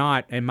 They are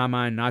not, in my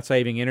mind, not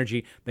saving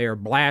energy. They are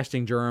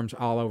blasting germs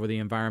all over the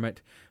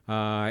environment,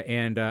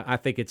 and I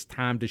think it's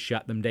time to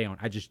shut them down.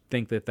 I just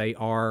think that they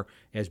are,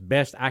 as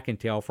best I can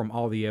tell from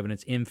all the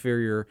evidence,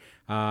 inferior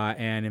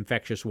and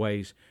infectious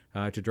ways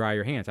to dry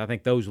your hands. I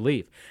think those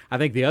leave. I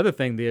think the other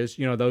thing is,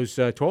 those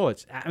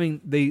toilets. I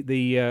mean, the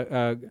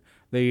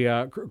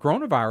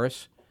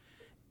coronavirus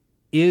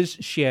is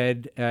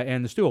shed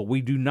in the stool.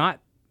 We do not,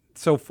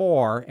 so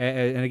far,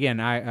 and again,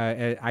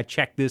 I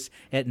checked this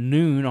at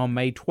noon on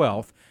May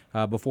 12th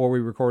before we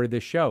recorded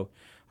this show.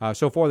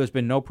 So far, there's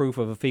been no proof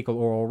of a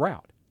fecal-oral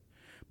route.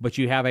 But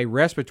you have a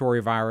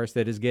respiratory virus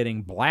that is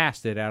getting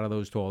blasted out of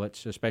those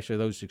toilets, especially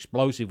those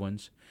explosive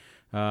ones,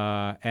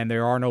 and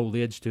there are no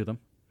lids to them.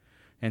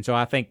 And so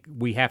I think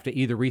we have to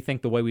either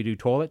rethink the way we do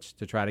toilets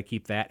to try to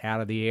keep that out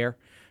of the air,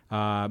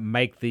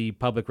 make the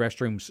public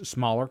restrooms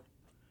smaller,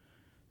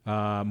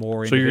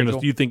 more so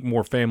individual. you think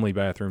more family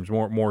bathrooms,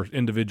 more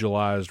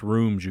individualized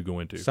rooms you go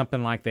into,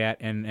 something like that,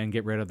 and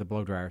get rid of the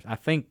blow dryers. I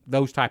think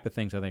those type of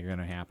things are going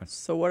to happen.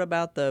 So what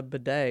about the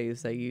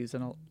bidets they use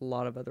in a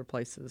lot of other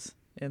places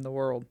in the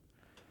world?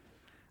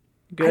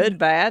 Good,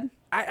 bad?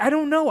 I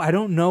don't know. I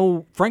don't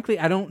know. Frankly,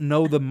 I don't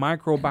know the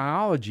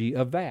microbiology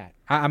of that.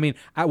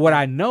 What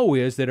I know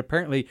is that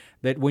apparently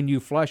that when you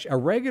flush a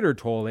regular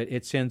toilet,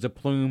 it sends a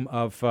plume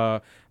of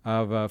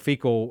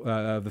fecal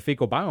the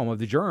fecal biome of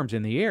the germs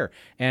in the air,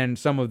 and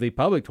some of the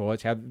public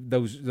toilets have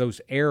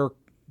those air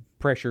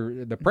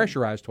pressure, the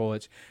pressurized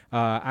toilets.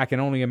 I can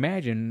only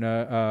imagine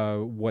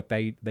what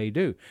they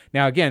do.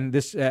 Now, again,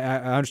 this I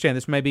understand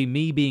this may be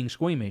me being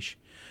squeamish,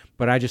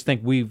 but I just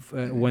think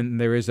when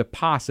there is a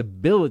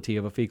possibility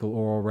of a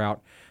fecal-oral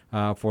route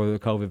for the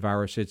COVID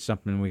virus, it's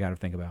something we got to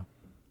think about.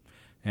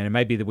 And it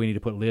may be that we need to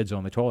put lids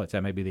on the toilets.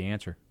 That may be the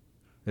answer,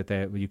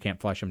 that you can't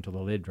flush them till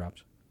the lid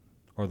drops,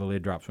 or the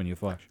lid drops when you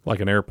flush. Like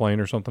an airplane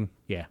or something?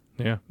 Yeah.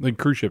 Yeah. The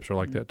cruise ships are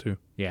like that, too.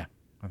 Yeah.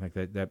 I think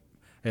that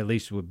at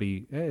least would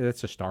be,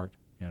 that's a start,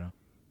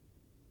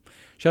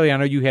 Shelley, I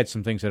know you had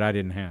some things that I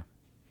didn't have.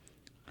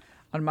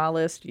 On my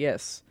list,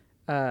 yes.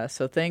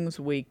 So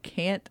things we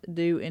can't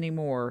do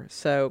anymore.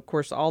 So, of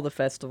course, all the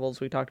festivals,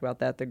 we talked about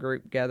that, the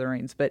group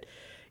gatherings. But,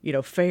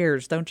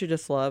 fairs, don't you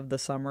just love the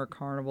summer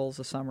carnivals,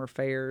 the summer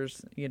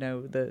fairs,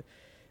 the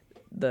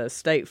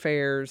state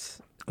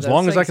fairs? As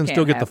long as I can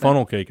still get the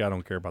funnel cake, I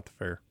don't care about the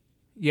fair.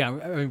 Yeah,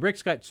 I mean,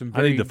 Rick's got some I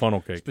very need the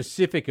funnel cake.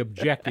 specific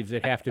objectives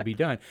that have to be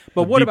done.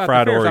 But what about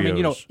the deep-fried fairs? Oreos. I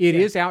mean, it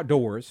is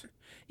outdoors.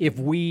 If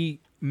we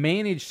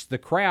manage the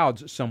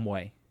crowds some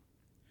way,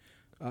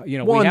 we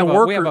have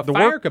a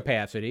fire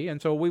capacity,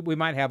 and so we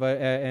might have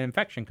an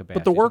infection capacity.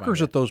 But the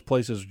workers at those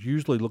places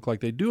usually look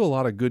like they do a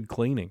lot of good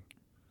cleaning.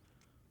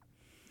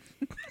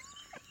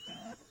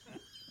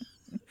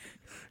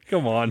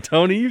 Come on,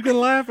 Tony, you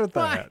can laugh at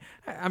that.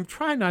 I'm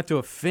trying not to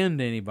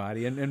offend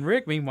anybody, and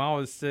Rick,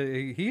 meanwhile,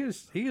 he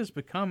has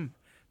become.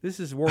 This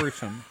is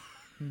worrisome.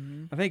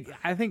 Mm-hmm.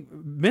 I think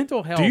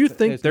mental health. Do you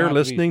think they're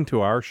listening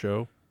to our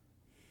show?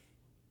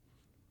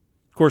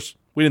 Of course,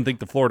 we didn't think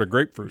the Florida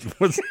Grapefruit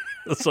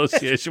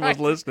Association was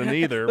listening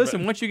either.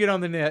 Listen, once you get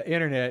on the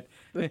internet,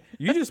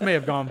 you just may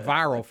have gone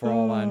viral for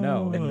all I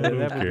know. That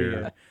would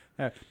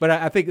be but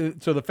I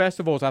think so. The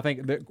festivals, I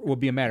think, that will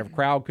be a matter of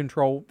crowd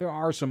control. There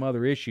are some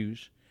other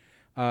issues.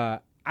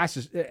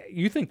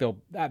 You think they'll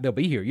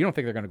be here? You don't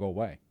think they're going to go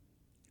away?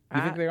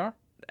 You think they are?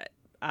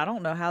 I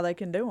don't know how they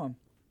can do them.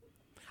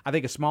 I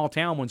think a small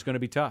town one's going to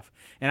be tough.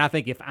 And I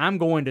think if I'm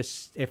going to,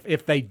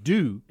 if they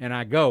do, and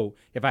I go,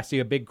 if I see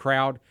a big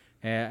crowd,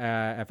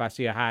 if I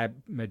see a high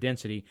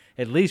density,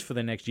 at least for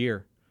the next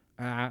year,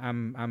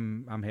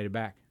 I'm headed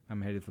back.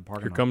 I'm headed for the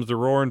parking lot. Here comes the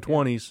roaring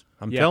 20s.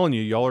 I'm telling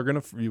you, y'all are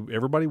going to,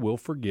 everybody will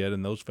forget,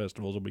 and those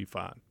festivals will be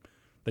fine.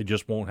 They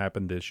just won't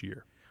happen this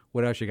year.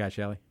 What else you got,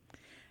 Shelley?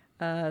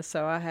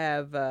 So I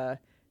have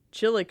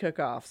chili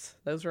cook-offs.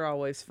 Those are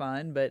always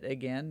fun, but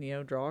again,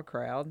 draw a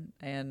crowd.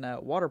 And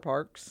water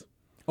parks.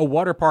 Oh,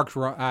 water parks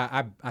were.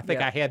 I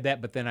think I had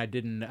that, but then I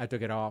didn't. I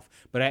took it off.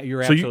 But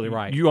you're absolutely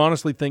right. You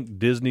honestly think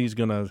Disney's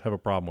going to have a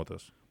problem with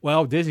this?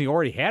 Well, Disney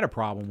already had a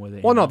problem with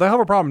it. Well, no, they have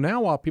a problem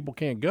now while people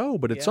can't go.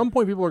 But at some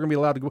point, people are going to be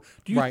allowed to go.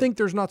 Do you think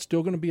there's not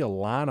still going to be a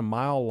line a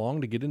mile long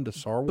to get into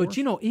Star Wars?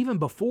 But even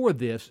before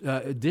this,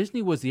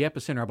 Disney was the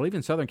epicenter. I believe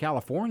in Southern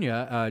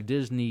California,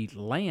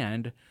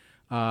 Disneyland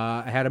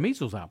had a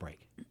measles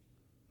outbreak.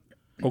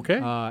 Okay,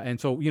 and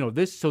so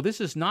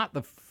this is not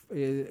the.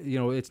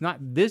 It's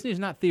not Disney's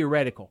not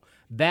theoretical.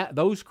 That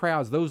those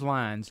crowds, those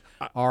lines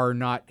are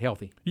not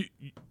healthy.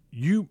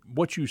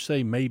 What you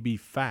say may be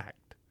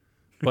fact,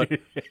 but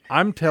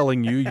I'm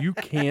telling you, you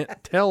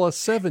can't tell a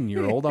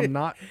 7-year-old I'm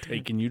not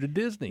taking you to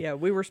Disney. Yeah,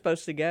 we were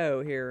supposed to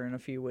go here in a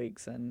few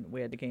weeks, and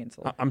we had to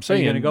cancel. I'm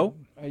saying, are you going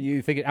to go?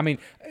 You think? I mean,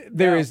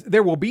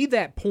 there will be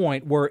that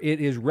point where it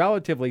is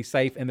relatively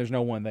safe and there's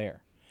no one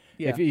there.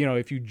 Yeah.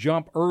 If you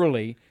jump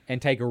early and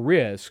take a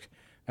risk.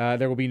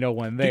 There will be no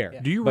one there.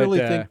 Do you really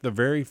think the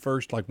very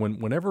first, like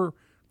whenever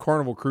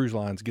Carnival Cruise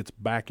Lines gets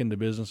back into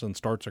business and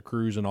starts a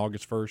cruise on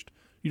August 1st,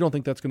 You don't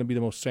think that's going to be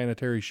the most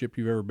sanitary ship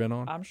you've ever been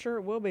on? I'm sure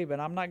it will be, but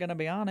I'm not going to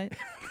be on it.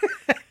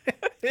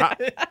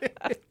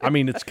 I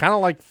mean, it's kind of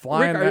like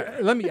flying.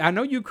 Rick, I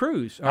know you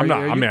cruise. I'm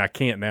not. I mean, I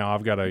can't now.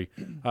 I've got a.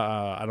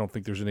 I don't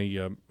think there's any.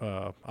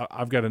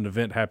 I've got an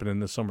event happening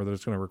this summer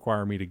that's going to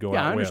require me to go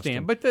out west. Yeah, I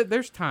understand, but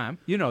there's time.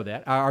 You know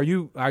that. Are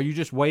you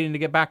just waiting to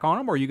get back on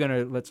them, or are you going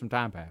to let some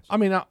time pass? I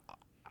mean,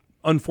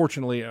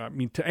 unfortunately,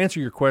 to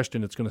answer your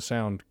question, it's going to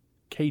sound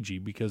cagey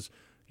because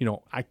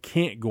I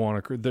can't go on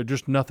a cruise. There's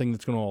just nothing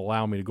that's going to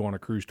allow me to go on a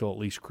cruise till at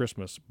least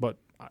Christmas. But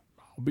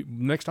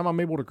next time I'm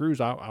able to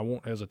cruise, I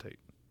won't hesitate.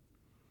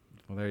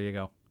 Well, there you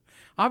go.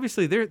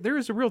 Obviously, there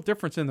is a real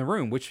difference in the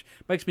room, which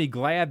makes me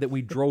glad that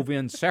we drove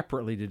in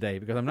separately today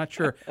because I'm not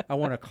sure I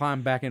want to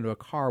climb back into a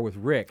car with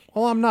Rick.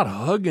 Well, I'm not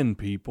hugging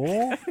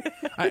people.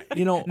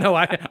 No,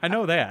 I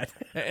know that.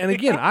 And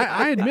again,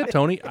 I admit,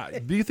 Tony,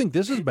 do you think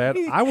this is bad?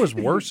 I was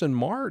worse in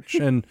March,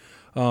 and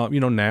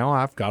now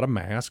I've got a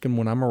mask, and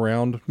when I'm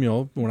around,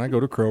 when I go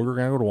to Kroger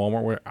and I go to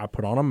Walmart, I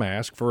put on a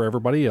mask for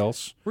everybody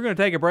else. We're going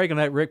to take a break and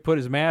let Rick put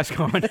his mask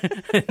on,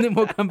 and then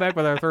we'll come back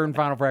with our third and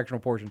final fractional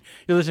portion.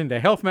 You're listening to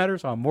Health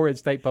Matters on Morehead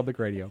State Public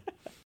Radio.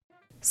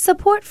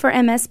 Support for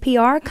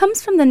MSPR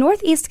comes from the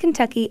Northeast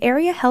Kentucky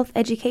Area Health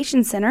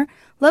Education Center,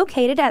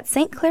 located at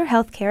St. Clair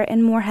Healthcare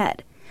in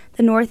Morehead.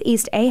 The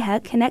Northeast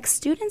AHEC connects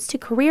students to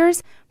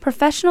careers,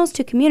 professionals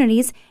to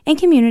communities, and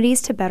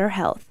communities to better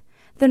health.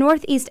 The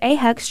Northeast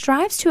AHEC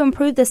strives to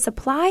improve the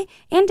supply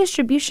and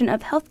distribution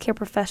of healthcare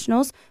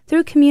professionals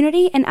through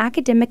community and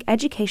academic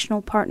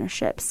educational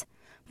partnerships.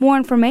 More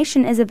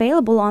information is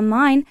available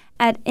online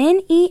at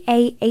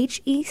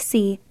neahec.org.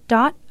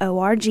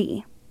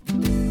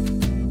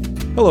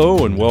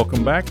 Hello and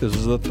welcome back. This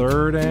is the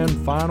third and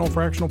final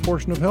fractional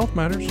portion of Health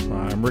Matters.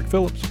 I'm Rick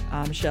Phillips.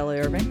 I'm Shelley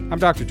Irving. I'm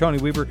Dr. Tony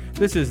Weaver.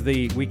 This is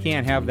the We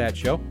Can't Have That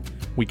show.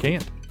 We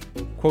can't.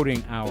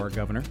 Quoting our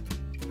governor,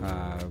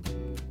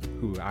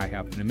 who I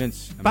have an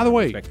immense By the amount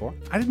way, of respect for.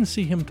 I didn't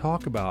see him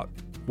talk about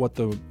what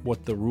the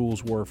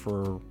rules were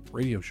for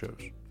radio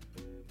shows.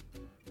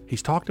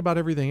 He's talked about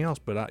everything else,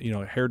 but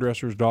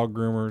hairdressers, dog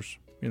groomers,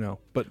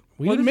 but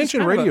we didn't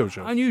mention radio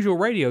shows. Unusual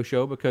radio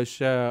show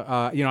because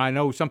I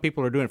know some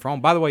people are doing it for home.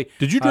 By the way,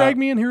 did you drag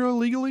me in here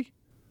illegally?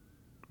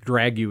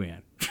 Drag you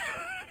in,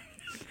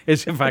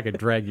 as if I could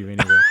drag you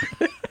anywhere.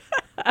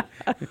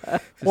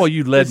 Well,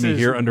 you led me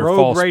here under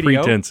false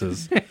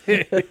pretenses.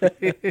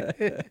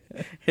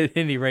 At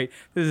any rate,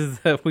 this is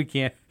we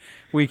can't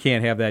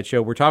have that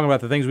show. We're talking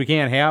about the things we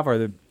can't have, or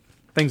the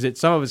things that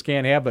some of us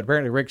can't have, but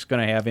apparently Rick's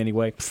going to have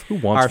anyway. Who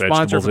wants our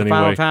sponsor for the anyway?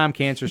 final time,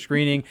 cancer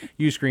screening.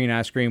 You screen,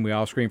 I screen, we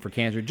all screen for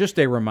cancer. Just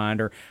a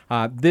reminder,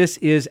 this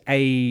is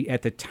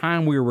at the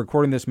time we were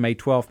recording this, May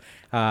 12th,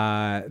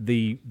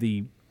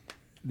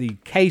 the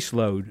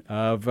caseload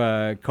of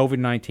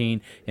COVID-19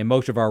 in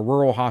most of our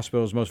rural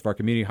hospitals, most of our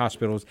community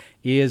hospitals,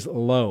 is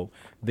low.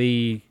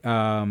 The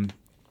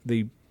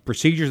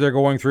procedures they're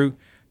going through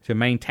to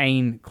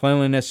maintain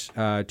cleanliness,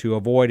 to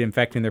avoid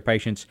infecting their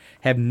patients,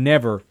 have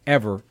never,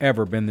 ever,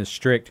 ever been this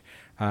strict.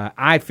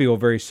 I feel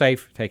very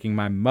safe taking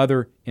my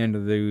mother into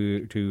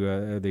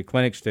the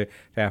clinics to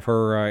have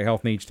her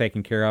health needs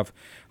taken care of.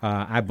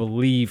 I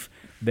believe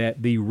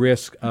that the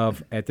risk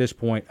of, at this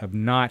point, of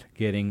not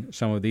getting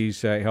some of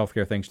these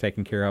healthcare things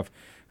taken care of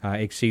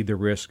exceed the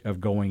risk of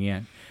going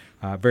in.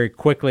 Very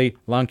quickly,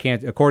 lung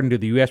cancer, according to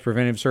the U.S.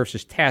 Preventive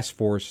Services Task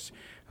Force,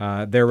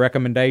 their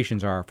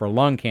recommendations are for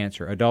lung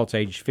cancer, adults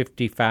aged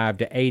 55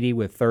 to 80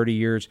 with 30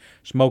 years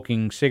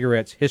smoking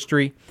cigarettes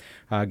history,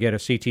 get a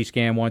CT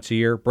scan once a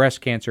year.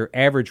 Breast cancer,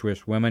 average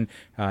risk women,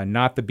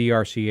 not the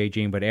BRCA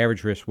gene, but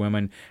average risk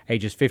women,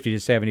 ages 50 to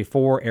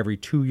 74 every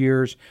 2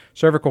 years.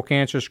 Cervical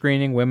cancer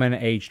screening, women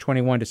aged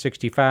 21 to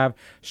 65.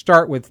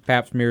 Start with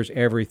pap smears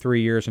every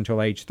 3 years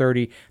until age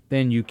 30.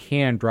 Then you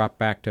can drop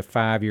back to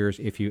 5 years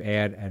if you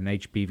add an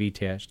HPV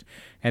test.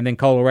 And then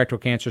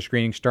colorectal cancer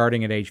screening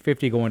starting at age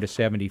 50, going to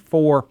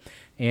 74.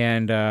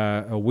 And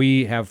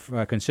we have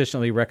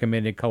consistently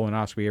recommended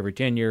colonoscopy every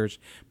 10 years,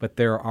 but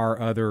there are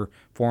other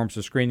forms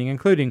of screening,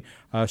 including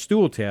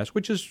stool test,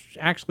 which is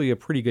actually a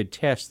pretty good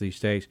test these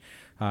days,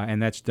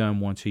 and that's done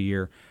once a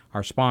year.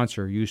 Our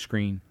sponsor, You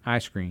Screen, I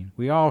Screen.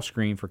 We all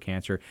screen for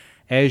cancer.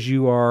 As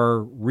you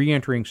are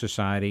reentering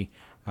society,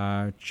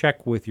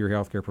 check with your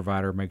healthcare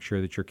provider, make sure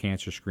that your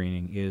cancer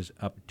screening is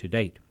up to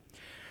date.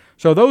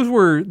 So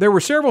there were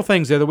several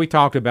things there that we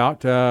talked about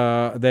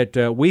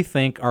that we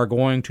think are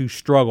going to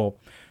struggle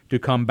to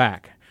come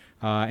back.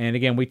 And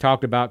again, we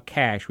talked about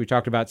cash. We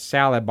talked about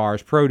salad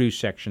bars, produce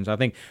sections. I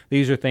think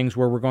these are things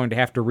where we're going to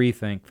have to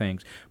rethink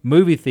things.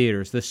 Movie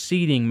theaters, the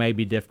seating may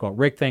be difficult.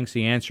 Rick thinks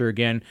the answer,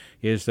 again,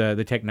 is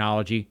the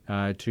technology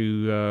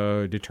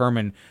to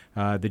determine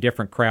the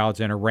different crowds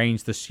and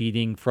arrange the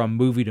seating from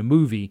movie to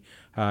movie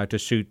to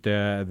suit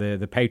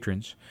the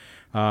patrons.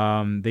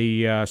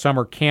 The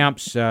summer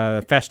camps,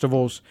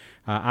 festivals,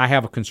 I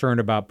have a concern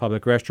about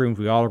public restrooms.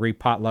 We all agree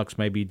potlucks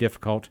may be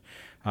difficult.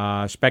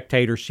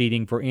 Spectator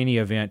seating for any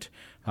event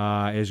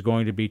is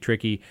going to be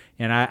tricky.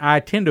 And I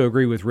tend to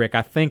agree with Rick.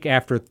 I think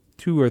after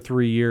 2 or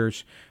 3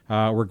 years,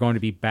 we're going to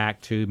be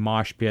back to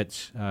mosh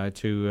pits,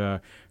 to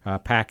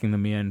packing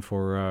them in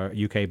for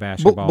UK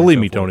basketball. Believe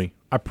and me, so forth. Tony,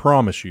 I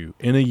promise you,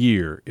 in a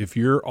year, if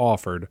you're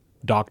offered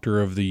Doctor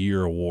of the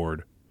Year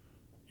award,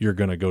 you're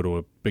going to go to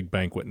a big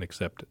banquet and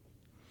accept it.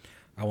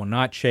 I will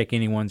not shake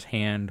anyone's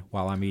hand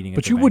while I'm eating.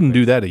 But you wouldn't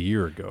do that a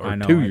year ago or I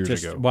know, 2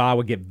 years ago. Well, I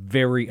would get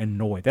very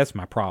annoyed. That's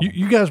my problem.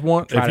 You guys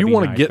want, Try if to you be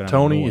want to nice, get but I'm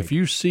Tony, annoyed. if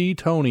you see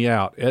Tony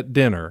out at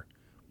dinner,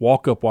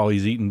 walk up while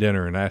he's eating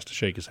dinner and ask to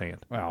shake his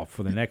hand. Well,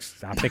 for the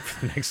next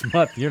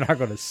month, you're not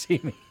going to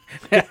see me.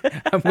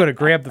 I'm going to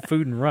grab the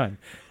food and run.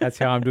 That's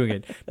how I'm doing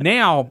it.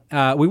 Now,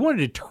 we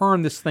wanted to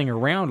turn this thing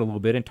around a little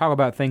bit and talk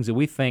about things that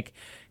we think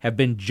have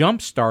been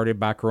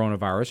jump-started by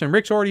coronavirus. And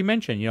Rick's already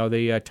mentioned,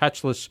 the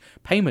touchless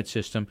payment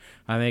system,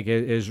 I think,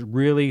 is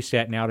really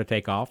set now to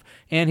take off.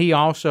 And he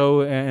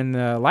also, in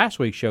last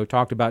week's show,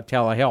 talked about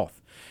telehealth.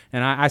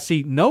 And I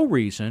see no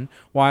reason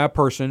why a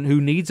person who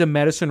needs a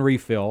medicine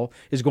refill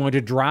is going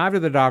to drive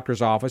to the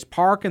doctor's office,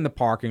 park in the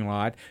parking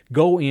lot,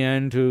 go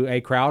into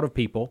a crowd of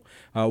people,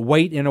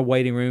 wait in a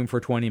waiting room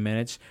for 20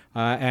 minutes,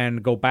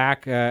 and go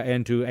back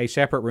into a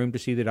separate room to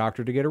see the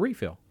doctor to get a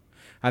refill.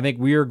 I think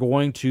we are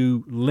going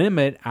to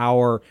limit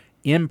our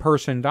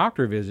in-person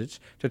doctor visits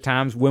to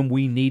times when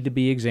we need to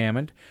be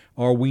examined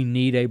or we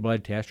need a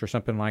blood test or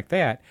something like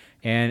that.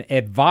 And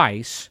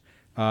advice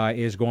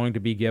is going to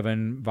be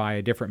given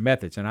via different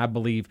methods. And I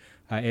believe,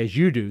 as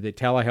you do, that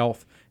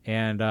telehealth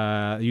and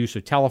the use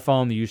of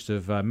telephone, the use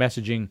of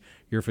messaging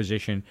your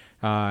physician,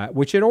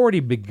 which had already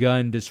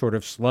begun to sort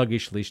of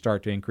sluggishly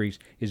start to increase,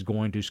 is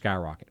going to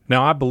skyrocket.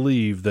 Now, I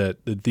believe that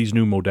these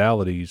new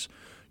modalities,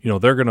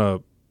 they're going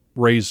to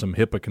raise some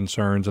HIPAA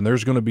concerns, and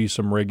there's going to be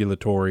some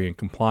regulatory and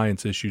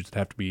compliance issues that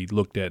have to be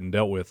looked at and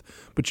dealt with.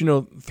 But,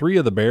 3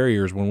 of the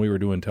barriers when we were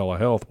doing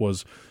telehealth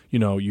was,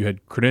 you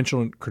had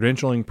credentialing,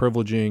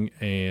 privileging,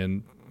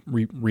 and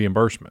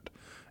reimbursement.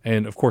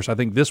 And, of course, I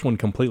think this one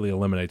completely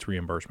eliminates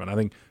reimbursement. I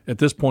think at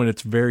this point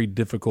it's very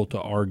difficult to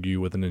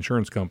argue with an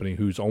insurance company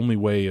whose only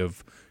way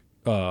of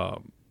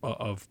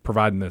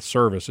providing this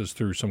service is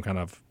through some kind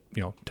of,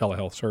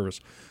 telehealth service.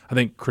 I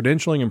think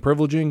credentialing and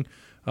privileging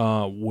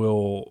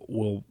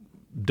will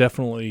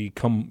definitely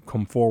come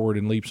forward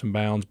in leaps and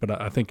bounds, but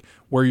I think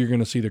where you're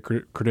going to see the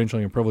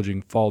credentialing and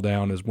privileging fall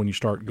down is when you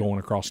start going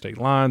across state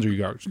lines or you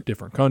got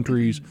different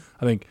countries.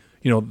 I think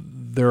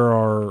there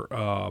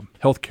are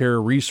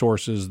healthcare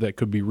resources that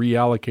could be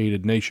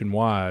reallocated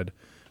nationwide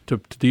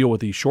to deal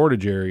with these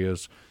shortage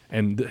areas,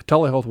 and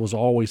telehealth was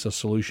always a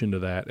solution to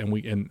that,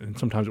 and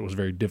sometimes it was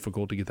very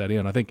difficult to get that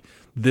in. I think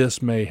this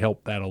may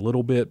help that a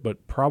little bit,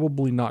 but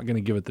probably not going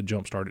to give it the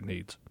jump start it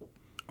needs.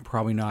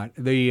 Probably not.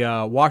 The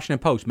Washington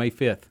Post, May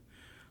 5th.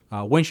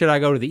 When should I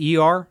go to the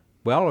ER?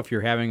 Well, if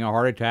you're having a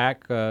heart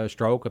attack,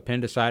 stroke,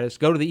 appendicitis,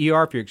 go to the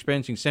ER if you're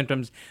experiencing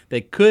symptoms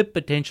that could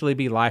potentially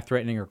be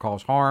life-threatening or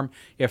cause harm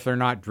if they're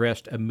not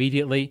addressed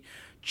immediately.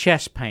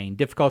 Chest pain,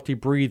 difficulty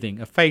breathing,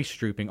 a face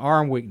drooping,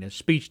 arm weakness,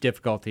 speech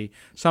difficulty,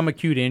 some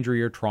acute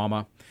injury or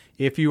trauma.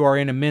 If you are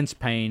in immense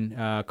pain,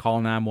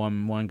 call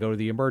 911, go to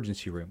the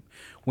emergency room.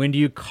 When do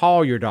you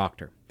call your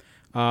doctor?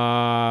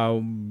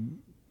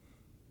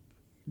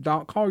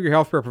 Don't call your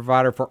healthcare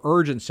provider for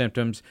urgent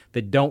symptoms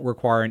that don't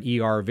require an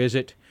ER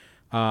visit.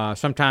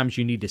 Sometimes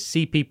you need to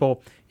see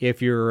people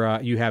if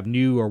you have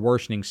new or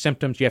worsening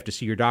symptoms. You have to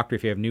see your doctor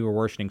if you have new or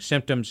worsening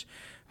symptoms,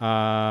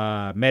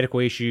 medical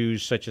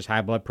issues such as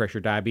high blood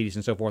pressure, diabetes,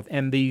 and so forth.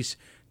 And these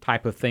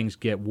type of things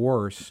get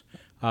worse.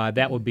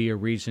 That would be a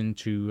reason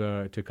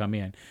to come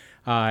in.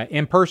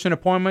 In-person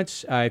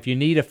appointments, if you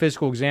need a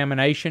physical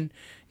examination,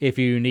 if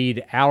you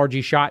need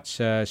allergy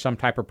shots, some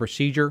type of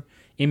procedure,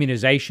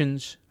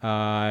 immunizations,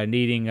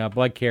 needing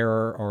blood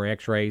care or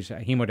x-rays,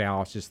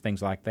 hemodialysis,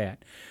 things like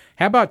that.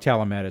 How about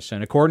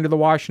telemedicine? According to the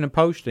Washington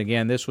Post,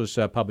 again, this was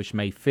published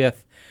May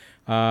 5th,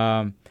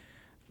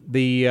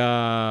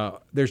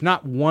 there's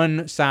not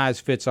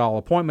one-size-fits-all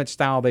appointment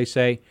style, they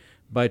say,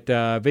 but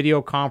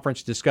video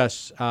conference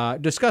discuss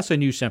a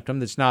new symptom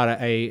that's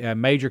not a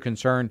major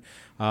concern,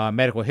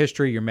 medical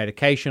history, your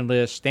medication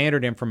list,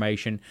 standard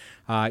information.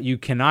 You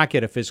cannot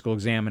get a physical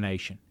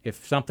examination.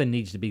 If something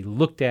needs to be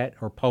looked at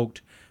or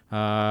poked,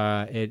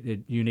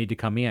 you need to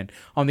come in.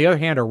 On the other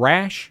hand, a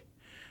rash,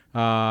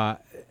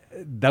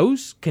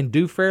 those can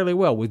do fairly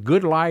well. With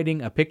good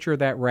lighting, a picture of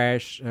that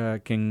rash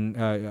can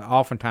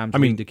oftentimes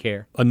lead to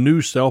care. A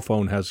new cell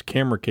phone has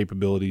camera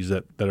capabilities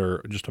that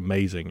are just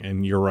amazing,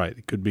 and you're right.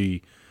 It could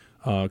be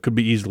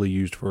easily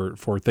used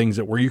for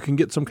things where you can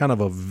get some kind of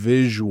a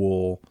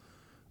visual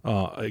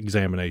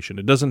examination.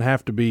 It doesn't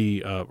have to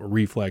be a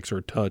reflex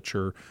or touch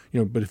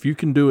but if you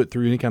can do it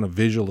through any kind of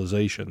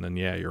visualization, then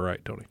yeah, you're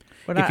right, Tony.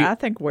 But I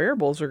think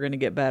wearables are going to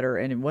get better,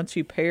 and once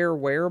you pair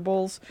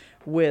wearables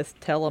with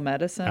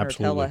telemedicine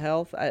Absolutely. or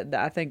telehealth,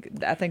 I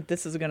think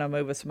this is going to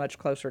move us much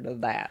closer to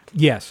that.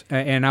 Yes,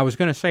 and I was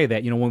going to say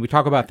that, when we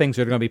talk about things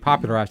that are going to be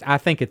popularized, I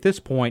think at this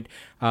point,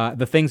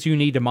 the things you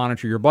need to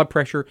monitor your blood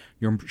pressure,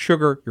 your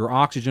sugar, your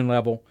oxygen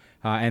level,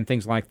 and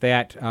things like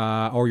that,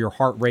 or your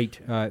heart rate.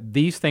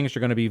 These things are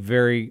going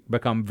to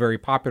become very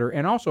popular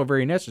and also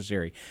very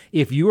necessary.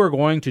 If you are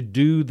going to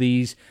do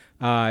these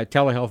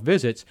telehealth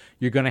visits,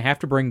 you're going to have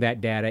to bring that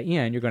data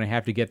in. You're going to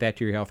have to get that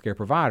to your healthcare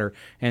provider,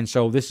 and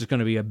so this is going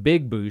to be a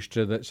big boost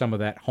to some of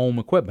that home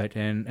equipment.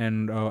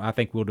 And I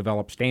think we'll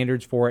develop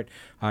standards for it.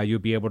 You'll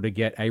be able to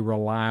get a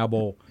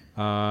reliable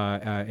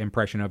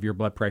impression of your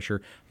blood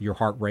pressure, your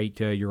heart rate,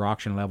 your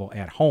oxygen level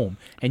at home,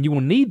 and you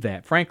will need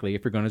that, frankly,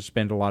 if you're going to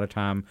spend a lot of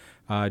time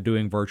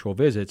doing virtual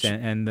visits.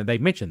 And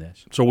they've mentioned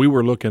this. So we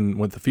were looking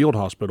with the field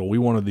hospital. We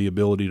wanted the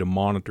ability to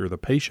monitor the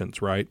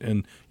patients, right?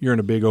 And you're in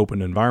a big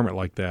open environment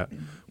like that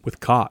with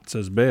cots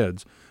as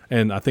beds.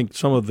 And I think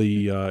some of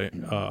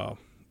the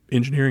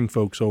engineering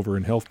folks over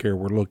in healthcare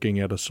were looking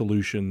at a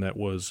solution that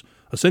was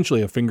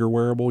essentially a finger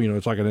wearable.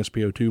 It's like an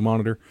SpO2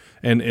 monitor,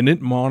 and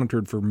it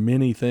monitored for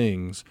many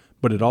things,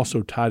 but it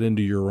also tied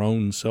into your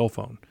own cell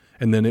phone,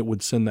 and then it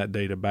would send that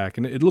data back,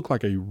 and it looked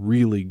like a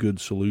really good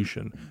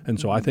solution. And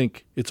so I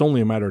think it's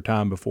only a matter of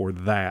time before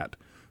that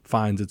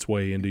finds its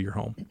way into your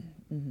home.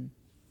 Mm-hmm.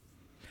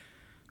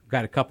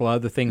 Got a couple of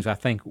other things I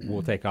think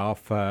we'll take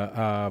off.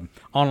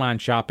 Online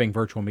shopping,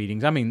 virtual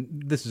meetings. I mean,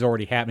 this is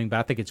already happening, but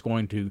I think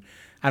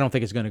I don't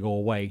think it's going to go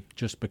away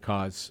just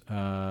because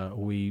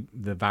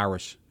the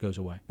virus goes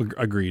away.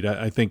 Agreed.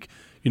 I think,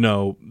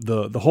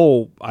 the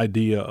whole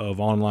idea of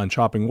online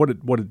shopping, what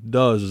it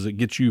does is it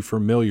gets you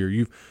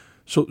familiar.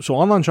 So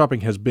online shopping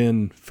has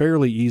been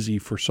fairly easy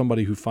for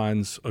somebody who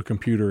finds a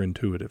computer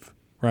intuitive,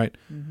 right?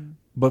 Mm-hmm.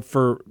 But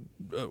for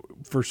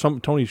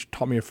Tony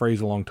taught me a phrase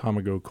a long time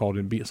ago called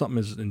something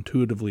is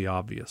intuitively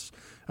obvious.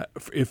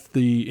 If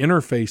the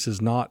interface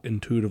is not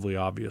intuitively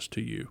obvious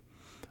to you,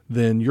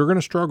 then you're going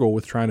to struggle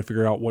with trying to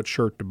figure out what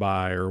shirt to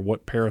buy or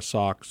what pair of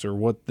socks or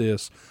what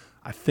this.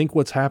 I think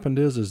what's happened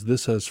is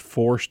this has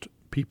forced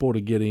people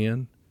to get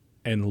in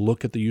and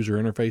look at the user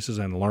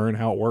interfaces and learn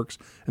how it works.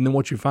 And then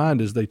what you find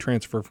is they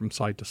transfer from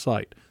site to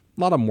site. A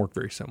lot of them work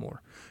very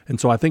similar. And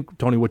so I think,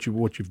 Tony, what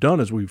you've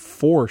done is we've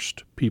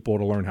forced people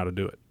to learn how to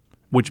do it,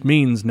 which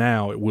means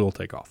now it will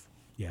take off.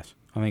 Yes,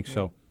 I think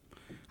so.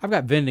 I've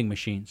got vending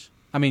machines.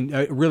 I mean,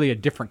 really a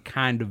different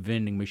kind of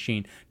vending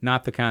machine,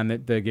 not the kind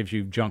that gives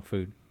you junk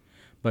food,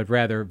 but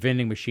rather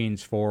vending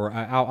machines for,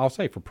 I'll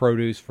say, for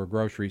produce, for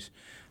groceries,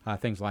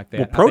 things like that.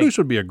 Well, produce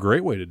would be a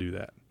great way to do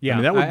that. Yeah,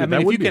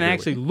 if you can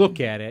actually look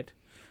at it,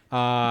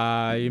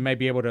 you may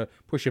be able to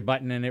push a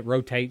button and it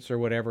rotates or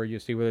whatever. You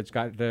see whether it's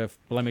got the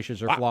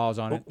blemishes or flaws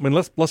on it. I mean,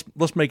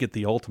 let's make it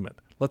the ultimate.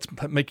 Let's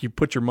make you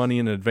put your money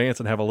in advance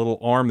and have a little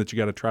arm that you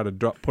got to try to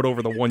put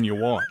over the one you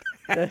want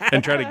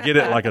and try to get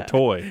it like a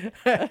toy.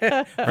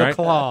 Right?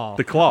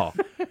 The claw.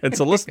 And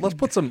so let's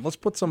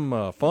put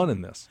some fun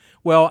in this.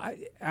 Well,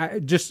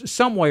 just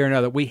some way or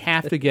another, we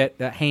have to get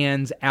the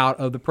hands out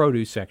of the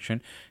produce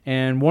section,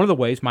 and one of the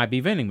ways might be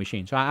vending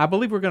machines. So I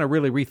believe we're going to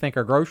really rethink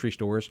our grocery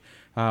stores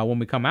when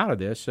we come out of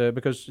this,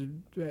 because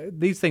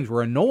these things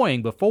were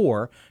annoying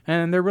before,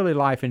 and they're really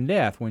life and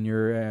death when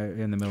you're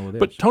in the middle of this.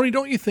 But Tony,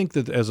 don't you think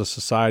that as a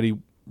society,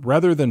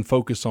 rather than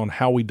focus on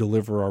how we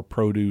deliver our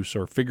produce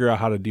or figure out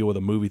how to deal with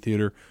a movie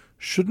theater,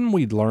 shouldn't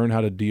we learn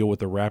how to deal with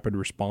the rapid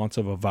response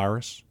of a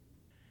virus?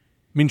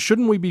 I mean,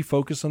 shouldn't we be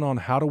focusing on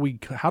how do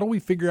we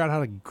figure out how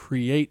to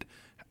create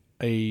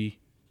a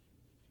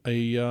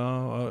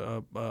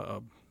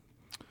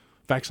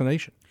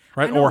vaccination,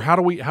 right? Or how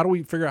do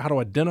we figure out how to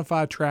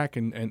identify, track,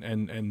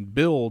 and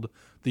build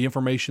the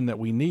information that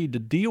we need to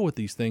deal with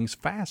these things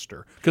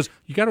faster? Because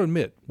you got to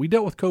admit, we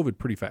dealt with COVID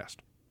pretty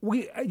fast.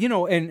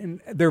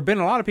 And there have been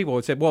a lot of people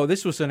that said, well,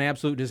 this was an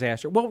absolute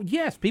disaster. Well,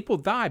 yes, people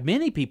died.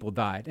 Many people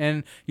died.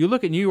 And you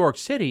look at New York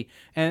City,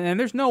 and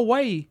there's no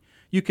way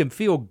you can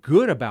feel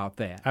good about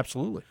that.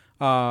 Absolutely.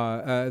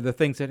 The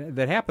things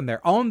that happened there.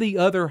 On the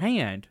other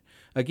hand,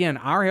 again,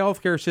 our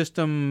healthcare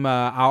system,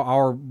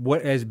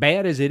 as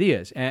bad as it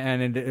is,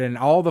 and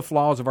all the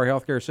flaws of our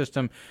healthcare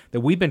system that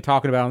we've been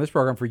talking about on this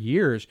program for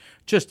years,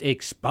 just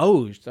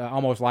exposed,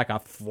 almost like a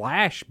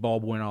flash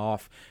bulb went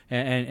off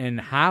and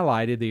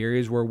highlighted the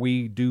areas where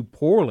we do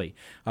poorly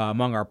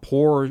among our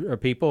poor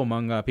people,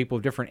 among people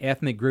of different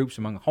ethnic groups,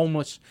 among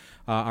homeless,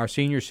 our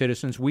senior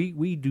citizens.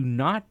 We do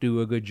not do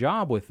a good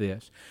job with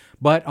this.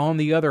 But on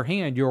the other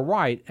hand, you're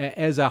right.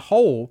 As a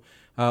whole,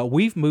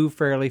 we've moved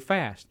fairly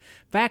fast.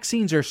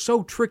 Vaccines are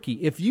so tricky.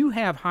 If you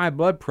have high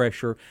blood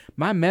pressure,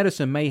 my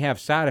medicine may have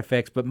side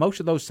effects, but most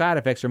of those side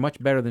effects are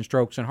much better than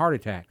strokes and heart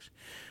attacks.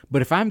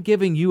 But if I'm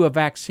giving you a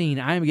vaccine,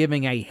 I'm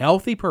giving a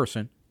healthy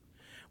person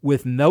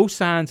with no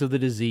signs of the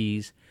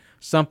disease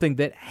something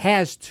that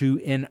has to,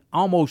 in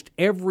almost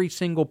every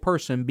single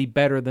person, be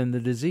better than the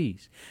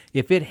disease.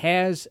 If it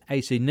has a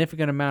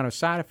significant amount of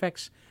side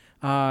effects,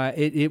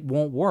 it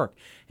won't work.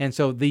 And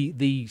so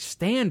the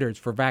standards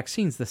for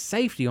vaccines, the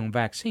safety on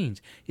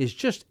vaccines is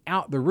just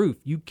out the roof.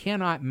 You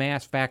cannot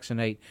mass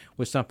vaccinate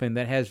with something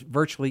that has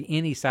virtually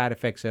any side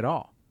effects at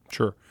all.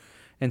 Sure.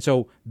 And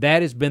so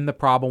that has been the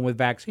problem with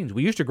vaccines.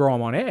 We used to grow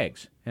them on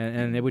eggs,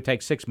 and it would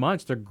take 6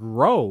 months to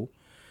grow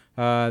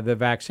the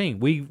vaccine.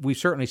 We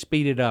certainly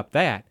speeded up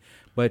that.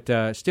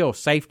 But still,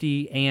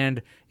 safety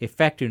and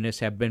effectiveness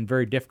have been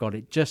very difficult.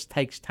 It just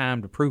takes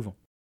time to prove them.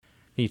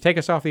 Can you take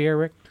us off the air,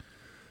 Rick?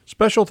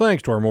 Special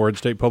thanks to our Morehead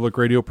State Public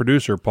Radio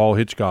producer, Paul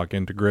Hitchcock,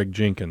 and to Greg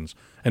Jenkins,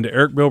 and to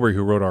Eric Bilbrey,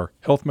 who wrote our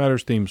Health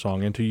Matters theme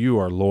song, and to you,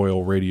 our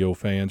loyal radio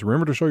fans.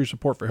 Remember to show your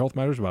support for Health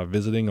Matters by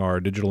visiting our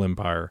digital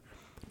empire.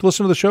 To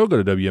listen to the show,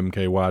 go to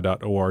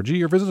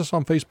WMKY.org or visit us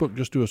on Facebook.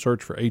 Just do a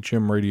search for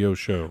HM Radio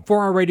Show.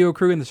 For our radio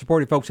crew and the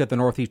supportive folks at the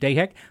Northeast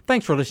AHEC,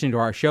 thanks for listening to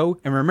our show.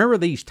 And remember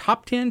these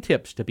top 10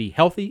 tips to be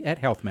healthy at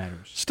Health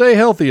Matters. Stay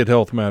healthy at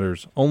Health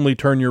Matters. Only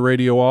turn your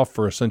radio off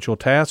for essential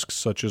tasks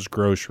such as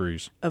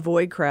groceries.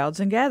 Avoid crowds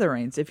and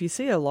gatherings. If you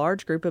see a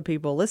large group of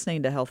people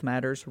listening to Health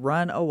Matters,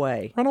 run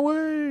away. Run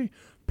away.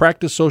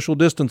 Practice social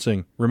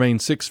distancing. Remain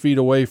 6 feet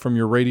away from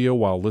your radio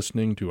while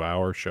listening to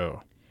our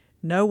show.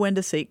 Know when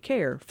to seek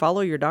care.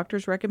 Follow your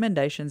doctor's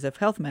recommendations if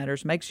Health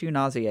Matters makes you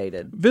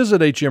nauseated.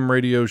 Visit HM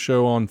Radio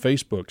Show on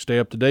Facebook. Stay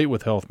up to date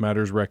with Health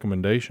Matters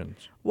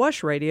recommendations.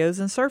 Wash radios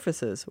and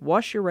surfaces.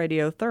 Wash your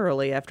radio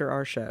thoroughly after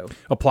our show.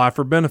 Apply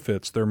for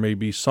benefits. There may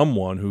be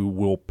someone who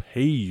will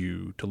pay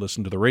you to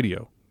listen to the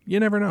radio. You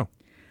never know.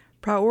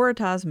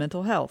 Prioritize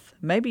mental health.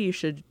 Maybe you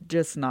should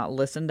just not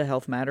listen to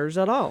Health Matters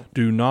at all.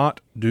 Do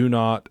not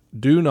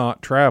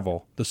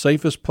travel. The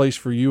safest place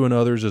for you and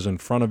others is in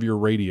front of your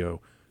radio.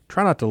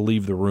 Try not to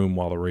leave the room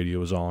while the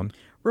radio is on.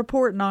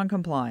 Report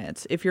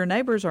noncompliance. If your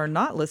neighbors are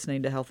not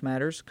listening to Health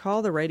Matters,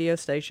 call the radio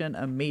station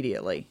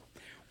immediately.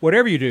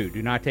 Whatever you do,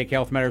 do not take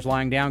Health Matters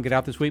lying down. Get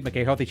out this week, make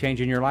a healthy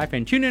change in your life,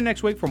 and tune in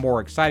next week for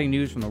more exciting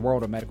news from the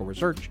world of medical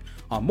research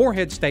on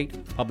Morehead State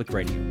Public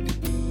Radio.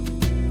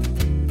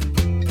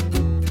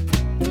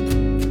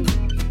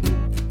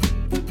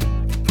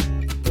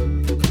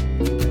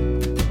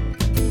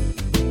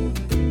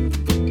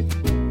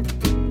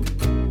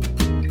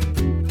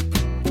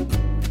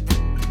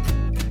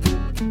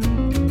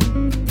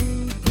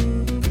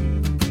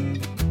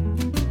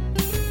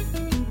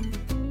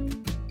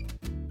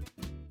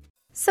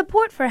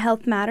 Support for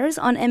Health Matters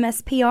on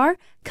MSPR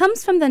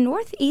comes from the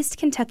Northeast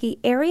Kentucky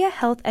Area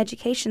Health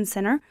Education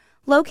Center,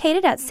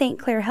 located at St.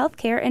 Clair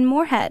Healthcare in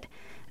Morehead.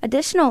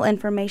 Additional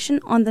information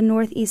on the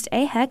Northeast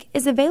AHEC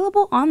is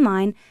available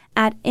online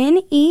at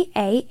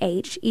neahec.org.